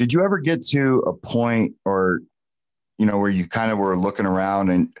ever get to a point or, where you kind of were looking around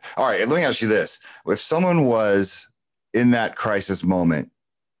and, all right, let me ask you this. If someone was in that crisis moment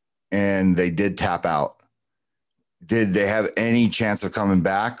and they did tap out, did they have any chance of coming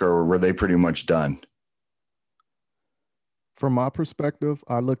back or were they pretty much done? From my perspective,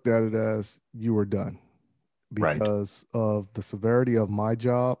 I looked at it as you were done because of the severity of my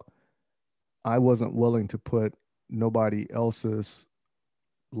job. I wasn't willing to put nobody else's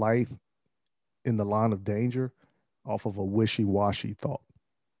life in the line of danger off of a wishy-washy thought.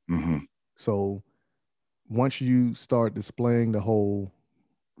 Mm-hmm. So once you start displaying the whole,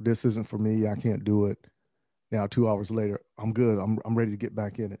 this isn't for me, I can't do it. Now, 2 hours later, I'm good. I'm ready to get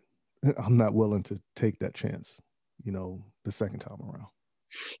back in it. I'm not willing to take that chance, the second time around.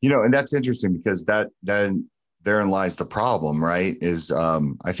 And that's interesting because therein lies the problem, right? Is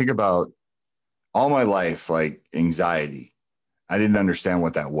I think about all my life, like anxiety. I didn't understand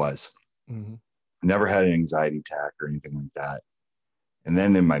what that was. Mm-hmm. Never had an anxiety attack or anything like that. And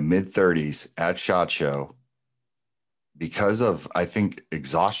then in my mid 30s at SHOT Show, because of, I think,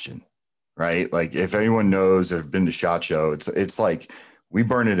 exhaustion, right? Like if anyone knows, have been to SHOT Show, it's like we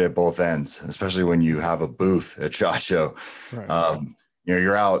burn it at both ends, especially when you have a booth at SHOT Show. Right.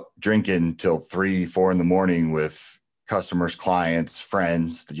 You're out drinking till 3-4 in the morning with customers, clients,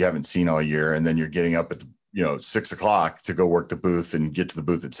 friends that you haven't seen all year. And then you're getting up at 6 o'clock to go work the booth and get to the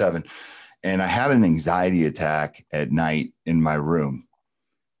booth at 7. And I had an anxiety attack at night in my room.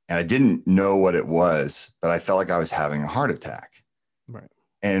 And I didn't know what it was, but I felt like I was having a heart attack. Right.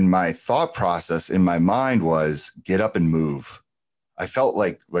 And my thought process in my mind was get up and move. I felt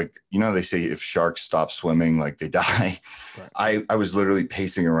like, they say if sharks stop swimming, like they die. Right. I was literally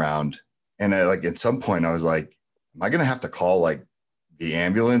pacing around. And at some point I was like, am I going to have to call the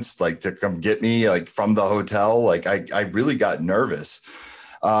ambulance, to come get me from the hotel? I really got nervous.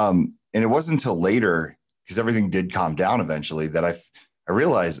 And it wasn't until later, because everything did calm down eventually, that I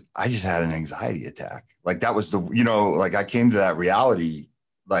realized I just had an anxiety attack. That was I came to that reality,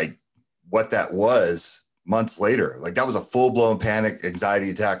 what that was months later. That was a full-blown panic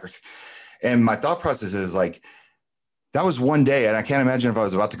anxiety attack. And my thought process is that was one day. And I can't imagine if I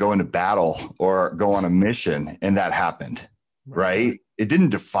was about to go into battle or go on a mission and that happened, right? It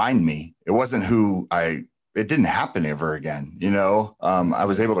didn't define me. It wasn't it didn't happen ever again. I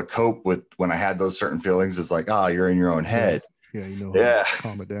was able to cope with when I had those certain feelings. It's you're in your own head. Yeah. Yeah.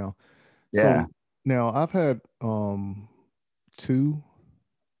 Calm it down. Yeah. So now I've had 2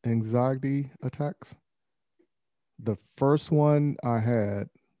 anxiety attacks. The first one I had,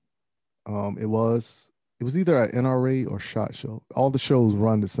 it was either at NRA or SHOT Show. All the shows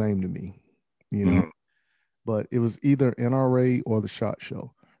run the same to me, Mm-hmm. But it was either NRA or the SHOT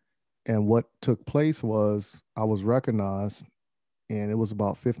Show. And what took place was I was recognized, and it was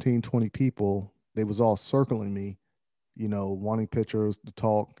about 15, 20 people. They was all circling me, wanting pictures to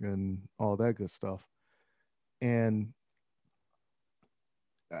talk and all that good stuff. And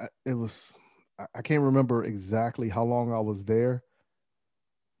I can't remember exactly how long I was there,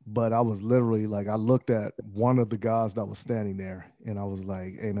 but I was literally I looked at one of the guys that was standing there and I was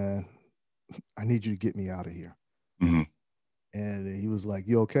like, hey man, I need you to get me out of here. Mm-hmm. And he was like,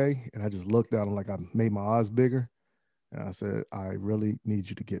 you okay? And I just looked at him I made my eyes bigger. And I said, I really need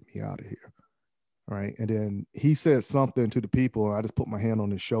you to get me out of here. All right. And then he said something to the people and I just put my hand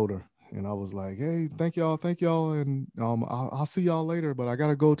on his shoulder and I was like, hey, thank y'all. And I'll see y'all later, but I got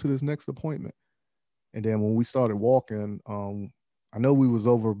to go to this next appointment. And then when we started walking, I know we was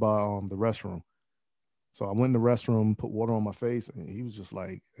over by the restroom. So I went in the restroom, put water on my face, and he was just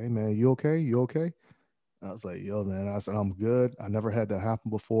like, hey, man, you okay? You okay? I was like, yo, man. I said, I'm good. I never had that happen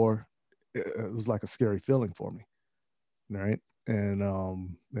before. It was like a scary feeling for me. Right. And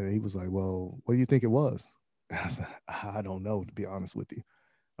he was like, well, what do you think it was? And I said, I don't know, to be honest with you.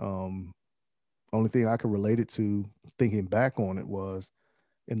 Only thing I could relate it to, thinking back on it, was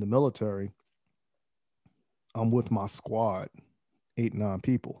in the military, I'm with my squad, 8, 9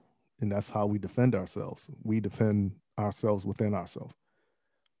 people. And that's how we defend ourselves. We defend ourselves within ourselves.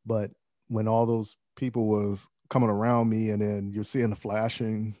 But when all those people was coming around me and then you're seeing the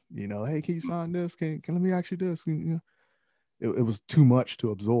flashing, hey, can you sign this? Can let me ask you this? It was too much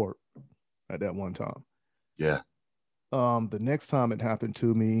to absorb at that one time. Yeah. The next time it happened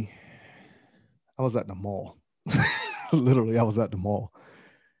to me, I was at the mall. Literally, I was at the mall.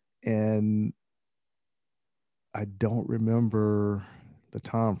 And I don't remember the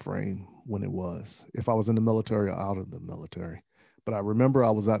time frame when it was, if I was in the military or out of the military. But I remember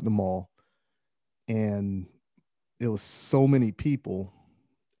I was at the mall and it was so many people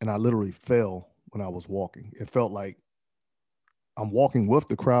and I literally fell when I was walking. It felt like I'm walking with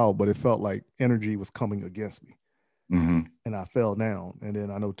the crowd, but it felt like energy was coming against me. And I fell down. And then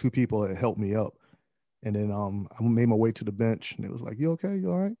I know 2 people had helped me up. And then I made my way to the bench and it was like, you okay?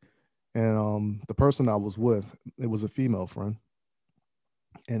 You all right? And the person I was with, it was a female friend.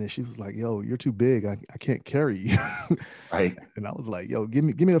 And then she was like, yo, you're too big. I can't carry you. Right. And I was like, yo, give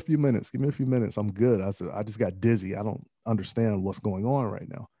me a few minutes. Give me a few minutes. I'm good. I said, I just got dizzy. I don't understand what's going on right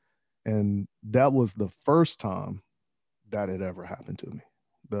now. And that was the first time that had ever happened to me.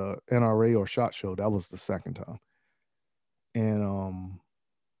 The NRA or SHOT Show, that was the second time. And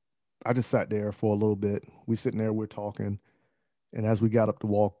I just sat there for a little bit. We sitting there, we're talking. And as we got up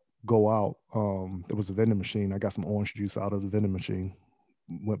to go out, there was a vending machine. I got some orange juice out of the vending machine,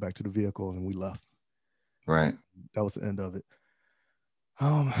 went back to the vehicle, and we left. Right. That was the end of it.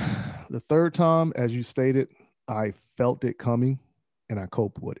 The third time, as you stated, I felt it coming and I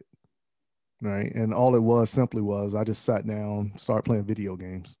coped with it. Right. And all it was simply was I just sat down, started playing video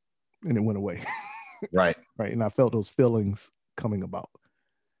games, and it went away. Right. Right. And I felt those feelings coming about,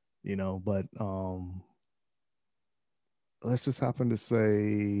 but let's just happen to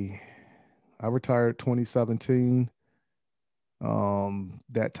say I retired 2017.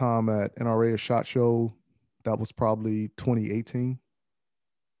 That time at NRA SHOT Show, that was probably 2018,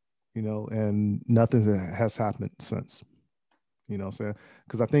 and nothing has happened since, what I'm saying?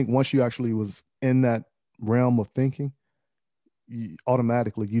 Because I think once you actually was in that realm of thinking, you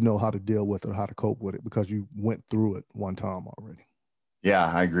automatically, how to deal with it, how to cope with it, because you went through it one time already.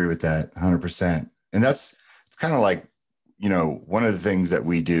 Yeah, I agree with that 100%. And it's kind of like, one of the things that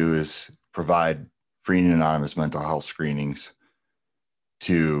we do is provide free and anonymous mental health screenings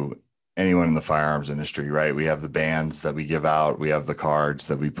to anyone in the firearms industry, right? We have the bands that we give out. We have the cards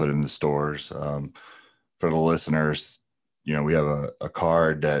that we put in the stores. For the listeners, we have a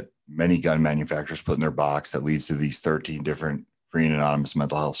card that many gun manufacturers put in their box that leads to these 13 different free and anonymous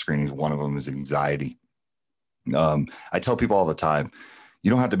mental health screenings. One of them is anxiety. I tell people all the time, you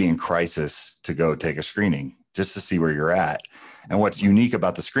don't have to be in crisis to go take a screening just to see where you're at. And what's unique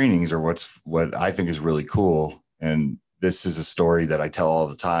about the screenings, or what I think is really cool, and this is a story that I tell all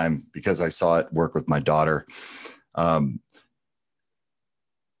the time because I saw it work with my daughter.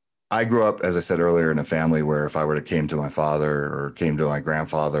 I grew up, as I said earlier, in a family where if I were to came to my father or came to my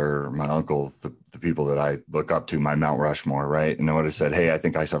grandfather or my uncle, the people that I look up to, my Mount Rushmore, right? And I would have said, hey, I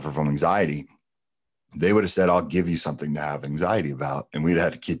think I suffer from anxiety. They would have said, I'll give you something to have anxiety about. And we'd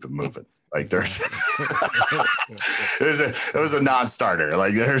have to keep it moving. Like there's, it was a non-starter.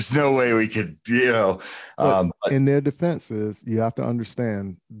 Like there's no way we could, in their defenses, you have to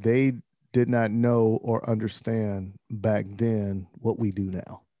understand they did not know or understand back then what we do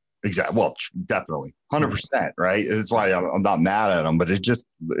now. Exactly. Well, definitely 100%. Right. That's why I'm not mad at them, but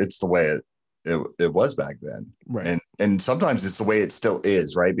it's the way it was back then. Right. And sometimes it's the way it still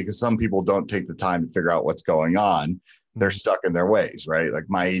is. Right. Because some people don't take the time to figure out what's going on. They're stuck in their ways, right? Like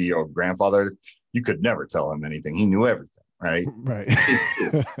my 80-year-old grandfather, you could never tell him anything. He knew everything, right? Right.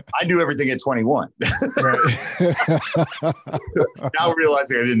 I knew everything at 21. Right. Now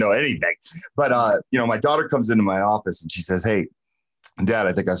realizing I didn't know anything. But, my daughter comes into my office and she says, hey, Dad,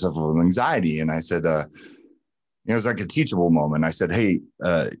 I think I suffer from anxiety. And I said, it was like a teachable moment. I said, hey,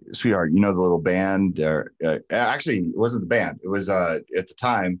 sweetheart, the little band, actually, it wasn't the band. It was at the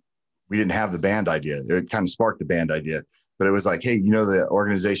time, we didn't have the band idea. It kind of sparked the band idea, but it was like, hey, the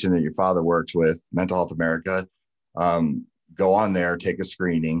organization that your father works with, Mental Health America, go on there, take a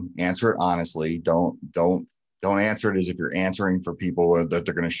screening, answer it honestly. Don't answer it as if you're answering for people that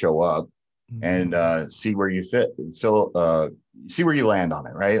they're going to show up, and see where you see where you land on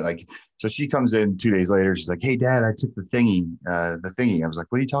it. Right. Like, so she comes in 2 days later. She's like, hey, Dad, I took the thingy. I was like,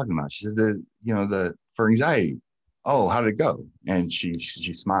 what are you talking about? She said, for anxiety. Oh, how did it go? And she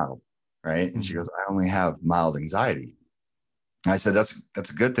smiled. Right. And she goes, I only have mild anxiety. And I said, that's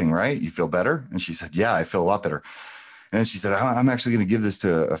a good thing, right? You feel better? And she said, yeah, I feel a lot better. And she said, I'm actually going to give this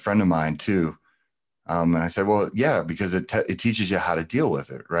to a friend of mine too. And I said, well, yeah, because it teaches you how to deal with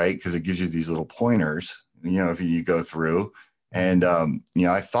it, right? Because it gives you these little pointers, if you go through. And,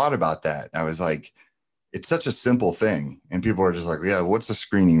 I thought about that. I was like, it's such a simple thing. And people are just like, yeah, what's the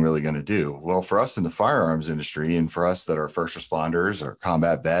screening really going to do? Well, for us in the firearms industry, and for us that are first responders or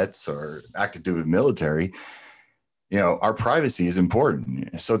combat vets or active duty military, our privacy is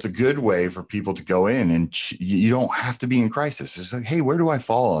important. So it's a good way for people to go in and you don't have to be in crisis. It's like, hey, where do I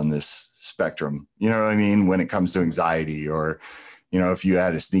fall on this spectrum? You know what I mean? When it comes to anxiety or, You know, if you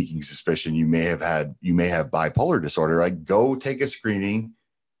had a sneaking suspicion, you may have bipolar disorder, like go take a screening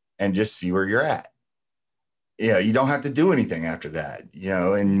and just see where you're at. Yeah. You don't have to do anything after that, you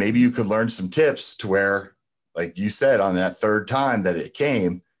know, and maybe you could learn some tips to where, like you said, on that third time that it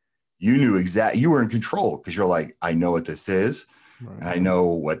came, you knew you were in control because you're like, I know what this is. Right. And I know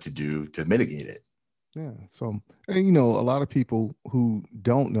what to do to mitigate it. Yeah. So, and, you know, a lot of people who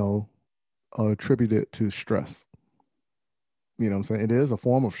don't know attribute it to stress. You know what I'm saying? It is a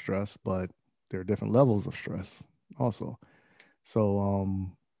form of stress, but there are different levels of stress also. So,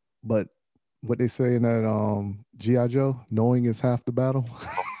 but what they say in that G.I. Joe, knowing is half the battle.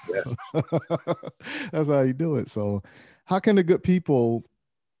 Yes. That's how you do it. So how can the good people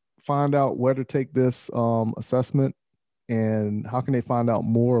find out where to take this assessment, and how can they find out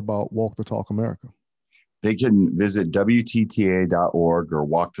more about Walk the Talk America? They can visit WTTA.org or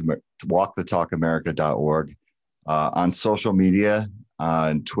walkthetalkamerica.org. On social media,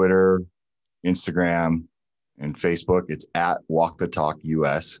 on Twitter, Instagram, and Facebook, it's at Walk the Talk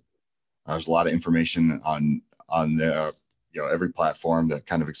US. There's a lot of information on there, you know, every platform that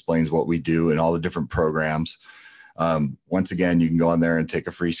kind of explains what we do and all the different programs. Once again, you can go on there and take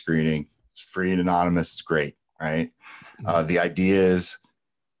a free screening. It's free and anonymous. It's great, right? The idea is,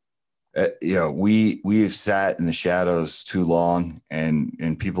 you know, we have sat in the shadows too long,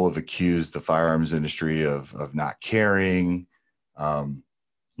 and people have accused the firearms industry of not caring,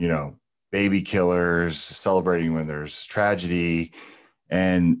 you know, baby killers, celebrating when there's tragedy.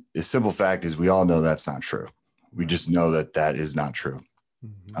 And the simple fact is we all know that's not true. We just know that is not true.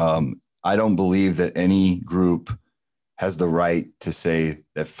 Mm-hmm. I don't believe that any group has the right to say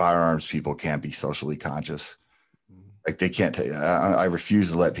that firearms people can't be socially conscious. Like they can't take, I refuse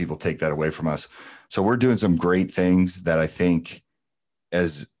to let people take that away from us. So we're doing some great things that I think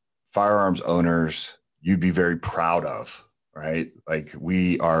as firearms owners, you'd be very proud of, right? Like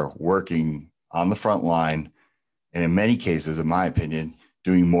we are working on the front line, and in many cases, in my opinion,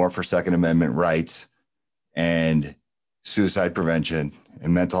 doing more for Second Amendment rights and suicide prevention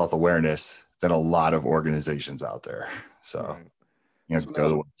and mental health awareness than a lot of organizations out there. So, you know, go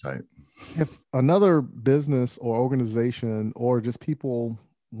to the website. If another business or organization or just people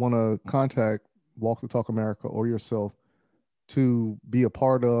want to contact Walk the Talk America or yourself to be a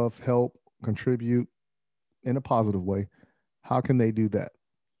part of, help, contribute in a positive way, how can they do that?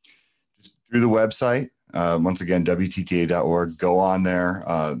 Just through the website. Once again, WTTA.org. Go on there.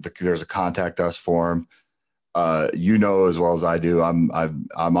 There's a contact us form. You know as well as I do, I'm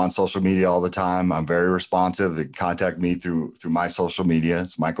on social media all the time. I'm very responsive. They contact me through my social media.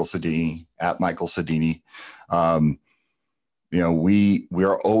 It's Michael Sedini, at Michael Sedini. You know, we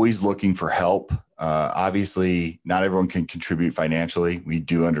are always looking for help. Obviously, not everyone can contribute financially. We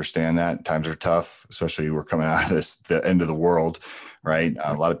do understand that times are tough, especially we're coming out of the end of the world, right?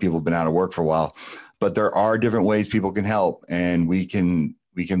 A lot of people have been out of work for a while, but there are different ways people can help, and we can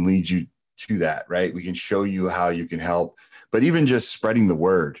lead you to that, right? We can show you how you can help, but even just spreading the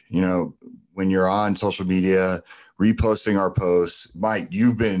word, you know, when you're on social media, reposting our posts. Mike,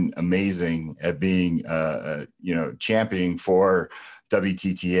 you've been amazing at being, you know, championing for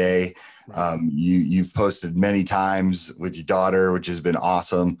WTTA. You've posted many times with your daughter, which has been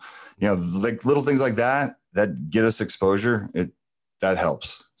awesome. You know, like little things like that get us exposure. That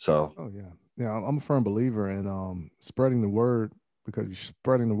helps. So, oh yeah. Yeah. I'm a firm believer in spreading the word, because you're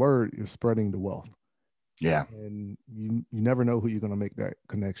spreading the word, you're spreading the wealth. Yeah. And you never know who you're going to make that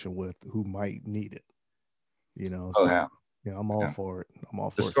connection with, who might need it. You know? Oh, yeah. Yeah, I'm all for it. I'm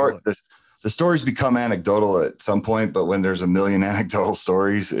all for it. The stories become anecdotal at some point, but when there's a million anecdotal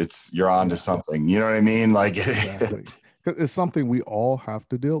stories, you're on to something. You know what I mean? Like exactly. It's something we all have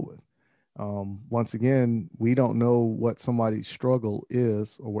to deal with. Once again, we don't know what somebody's struggle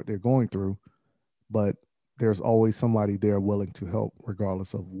is or what they're going through, but there's always somebody there willing to help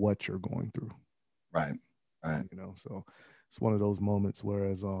regardless of what you're going through. Right. Right. You know, so it's one of those moments,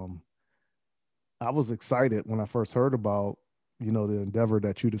 whereas I was excited when I first heard about, you know, the endeavor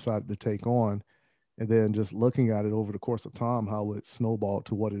that you decided to take on, and then just looking at it over the course of time, how it snowballed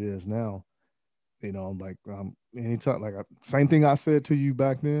to what it is now. You know, I'm like, anytime, like same thing I said to you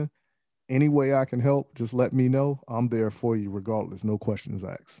back then, any way I can help, just let me know. I'm there for you regardless. No questions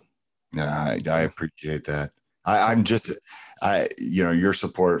asked. Yeah, I appreciate that. You know, your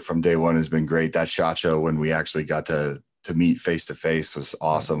support from day one has been great. That SHOT Show, when we actually got to meet face to face, was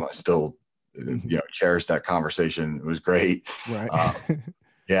awesome. I still, you know, cherish that conversation. It was great. Right.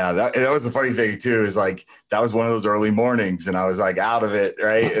 Yeah, that was the funny thing too. Is like that was one of those early mornings, and I was like out of it,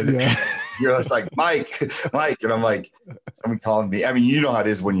 right? And you're just like Mike, and I'm like, somebody calling me. I mean, you know how it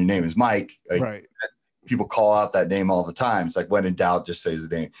is when your name is Mike. Like, right. people call out that name all the time. It's like, when in doubt, just say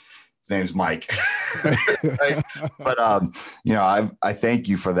his name. His name's Mike. Right? But, I thank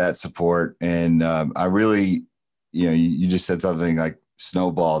you for that support. And I really, you just said something like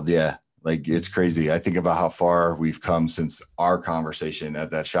snowballed. Yeah. Like, it's crazy. I think about how far we've come since our conversation at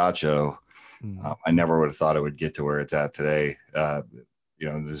that SHOT Show. I never would have thought it would get to where it's at today.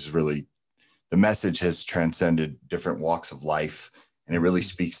 This is really, the message has transcended different walks of life, and it really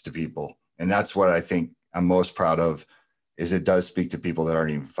speaks to people. And that's what I think I'm most proud of, is it does speak to people that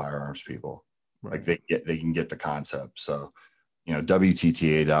aren't even firearms people. Right. Like they can get the concept. So,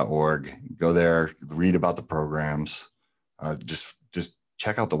 WTTA.org, go there, read about the programs, just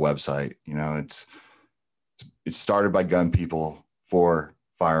check out the website. It's started by gun people for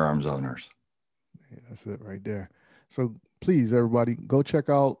firearms owners. Yeah, that's it right there. So please, everybody, go check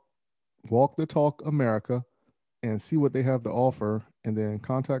out Walk the Talk America and see what they have to offer, and then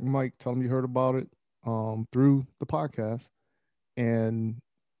contact Mike, tell him you heard about it through the podcast, and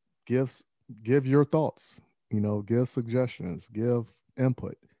give your thoughts, give suggestions, give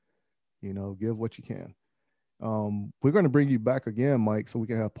input, give what you can. We're going to bring you back again, Mike, so we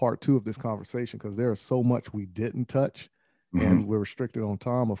can have part 2 of this conversation, because there is so much we didn't touch. And we're restricted on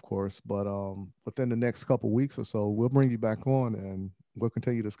time, of course, but within the next couple of weeks or so, we'll bring you back on and we'll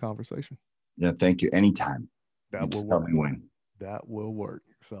continue this conversation. Yeah, thank you. Anytime. That will work.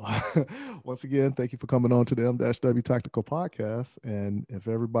 So once again, thank you for coming on to the M-W Tactical Podcast. And if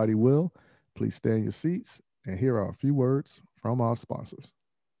everybody will, please stay in your seats, and here are a few words from our sponsors.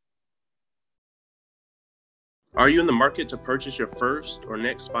 Are you in the market to purchase your first or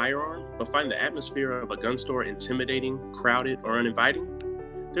next firearm, but find the atmosphere of a gun store intimidating, crowded, or uninviting?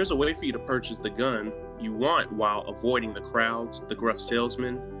 There's a way for you to purchase the gun you want while avoiding the crowds, the gruff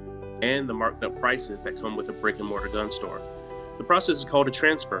salesmen, and the marked up prices that come with a brick and mortar gun store. The process is called a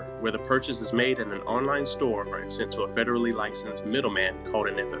transfer, where the purchase is made in an online store and sent to a federally licensed middleman called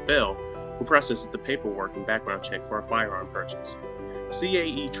an FFL, who processes the paperwork and background check for a firearm purchase.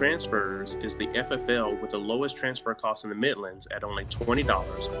 CAE Transfers is the FFL with the lowest transfer cost in the Midlands at only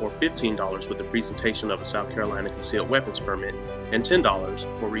 $20 or $15 with the presentation of a South Carolina concealed weapons permit, and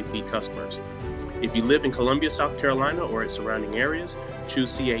 $10 for repeat customers. If you live in Columbia, South Carolina or its surrounding areas,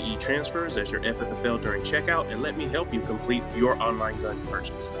 choose CAE Transfers as your FFL during checkout, and let me help you complete your online gun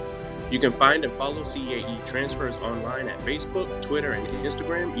purchase. You can find and follow CAE Transfers online at Facebook, Twitter, and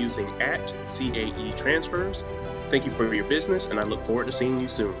Instagram using @CAE Transfers. Thank you for your business, and I look forward to seeing you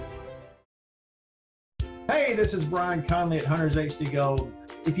soon. Hey, this is Brian Conley at Hunters HD Gold.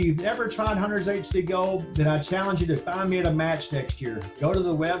 If you've never tried Hunters HD Gold, then I challenge you to find me at a match next year. Go to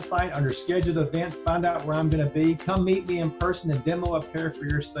the website under scheduled events, find out where I'm going to be. Come meet me in person and demo a pair for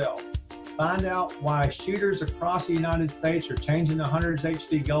yourself. Find out why shooters across the United States are changing to Hunters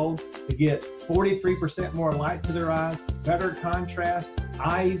HD Gold to get 43% more light to their eyes, better contrast,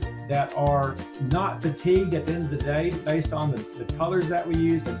 eyes that are not fatigued at the end of the day based on the colors that we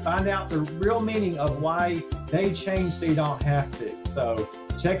use, and find out the real meaning of why they change so you don't have to. So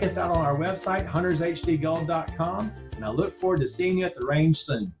check us out on our website, huntershdgold.com, and I look forward to seeing you at the range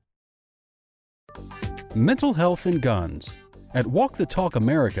soon. Mental health and guns. At Walk the Talk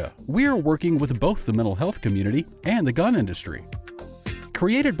America, we are working with both the mental health community and the gun industry.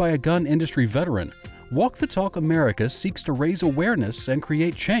 Created by a gun industry veteran, Walk the Talk America seeks to raise awareness and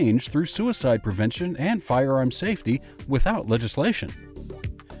create change through suicide prevention and firearm safety without legislation.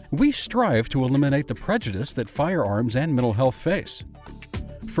 We strive to eliminate the prejudice that firearms and mental health face.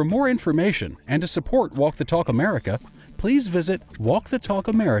 For more information and to support Walk the Talk America, please visit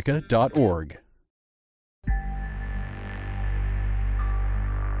walkthetalkamerica.org.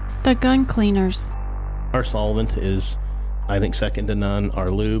 The Gun Cleaners. Our solvent is, I think, second to none. Our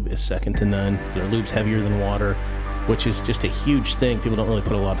lube is second to none. Our lube's heavier than water, which is just a huge thing. People don't really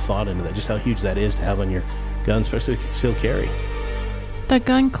put a lot of thought into that, just how huge that is to have on your gun, especially with concealed carry. The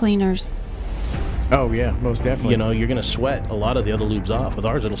Gun Cleaners. Oh, yeah, most definitely. You're going to sweat a lot of the other lubes off. With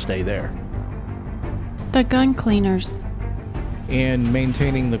ours, it'll stay there. The Gun Cleaners. And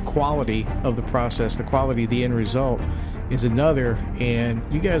maintaining the quality of the process, the quality of the end result, is another, and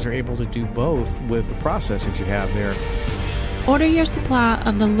you guys are able to do both with the process that you have there. Order your supply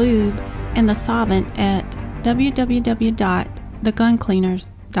of the lube and the solvent at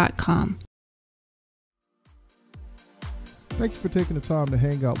www.theguncleaners.com. Thank you for taking the time to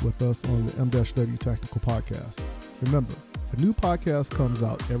hang out with us on the M-W Tactical Podcast. Remember, a new podcast comes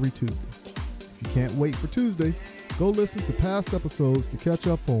out every Tuesday. If you can't wait for Tuesday, go listen to past episodes to catch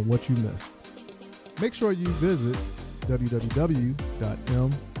up on what you missed. Make sure you visit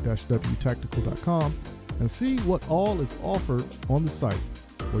www.m-wtactical.com and see what all is offered on the site.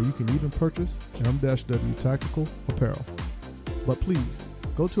 where you can even purchase M-W Tactical apparel. But please,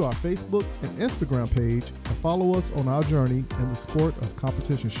 go to our Facebook and Instagram page and follow us on our journey in the sport of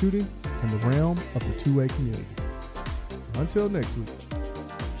competition shooting in the realm of the 2A community. Until next week,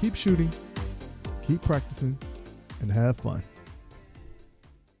 keep shooting, keep practicing, and have fun.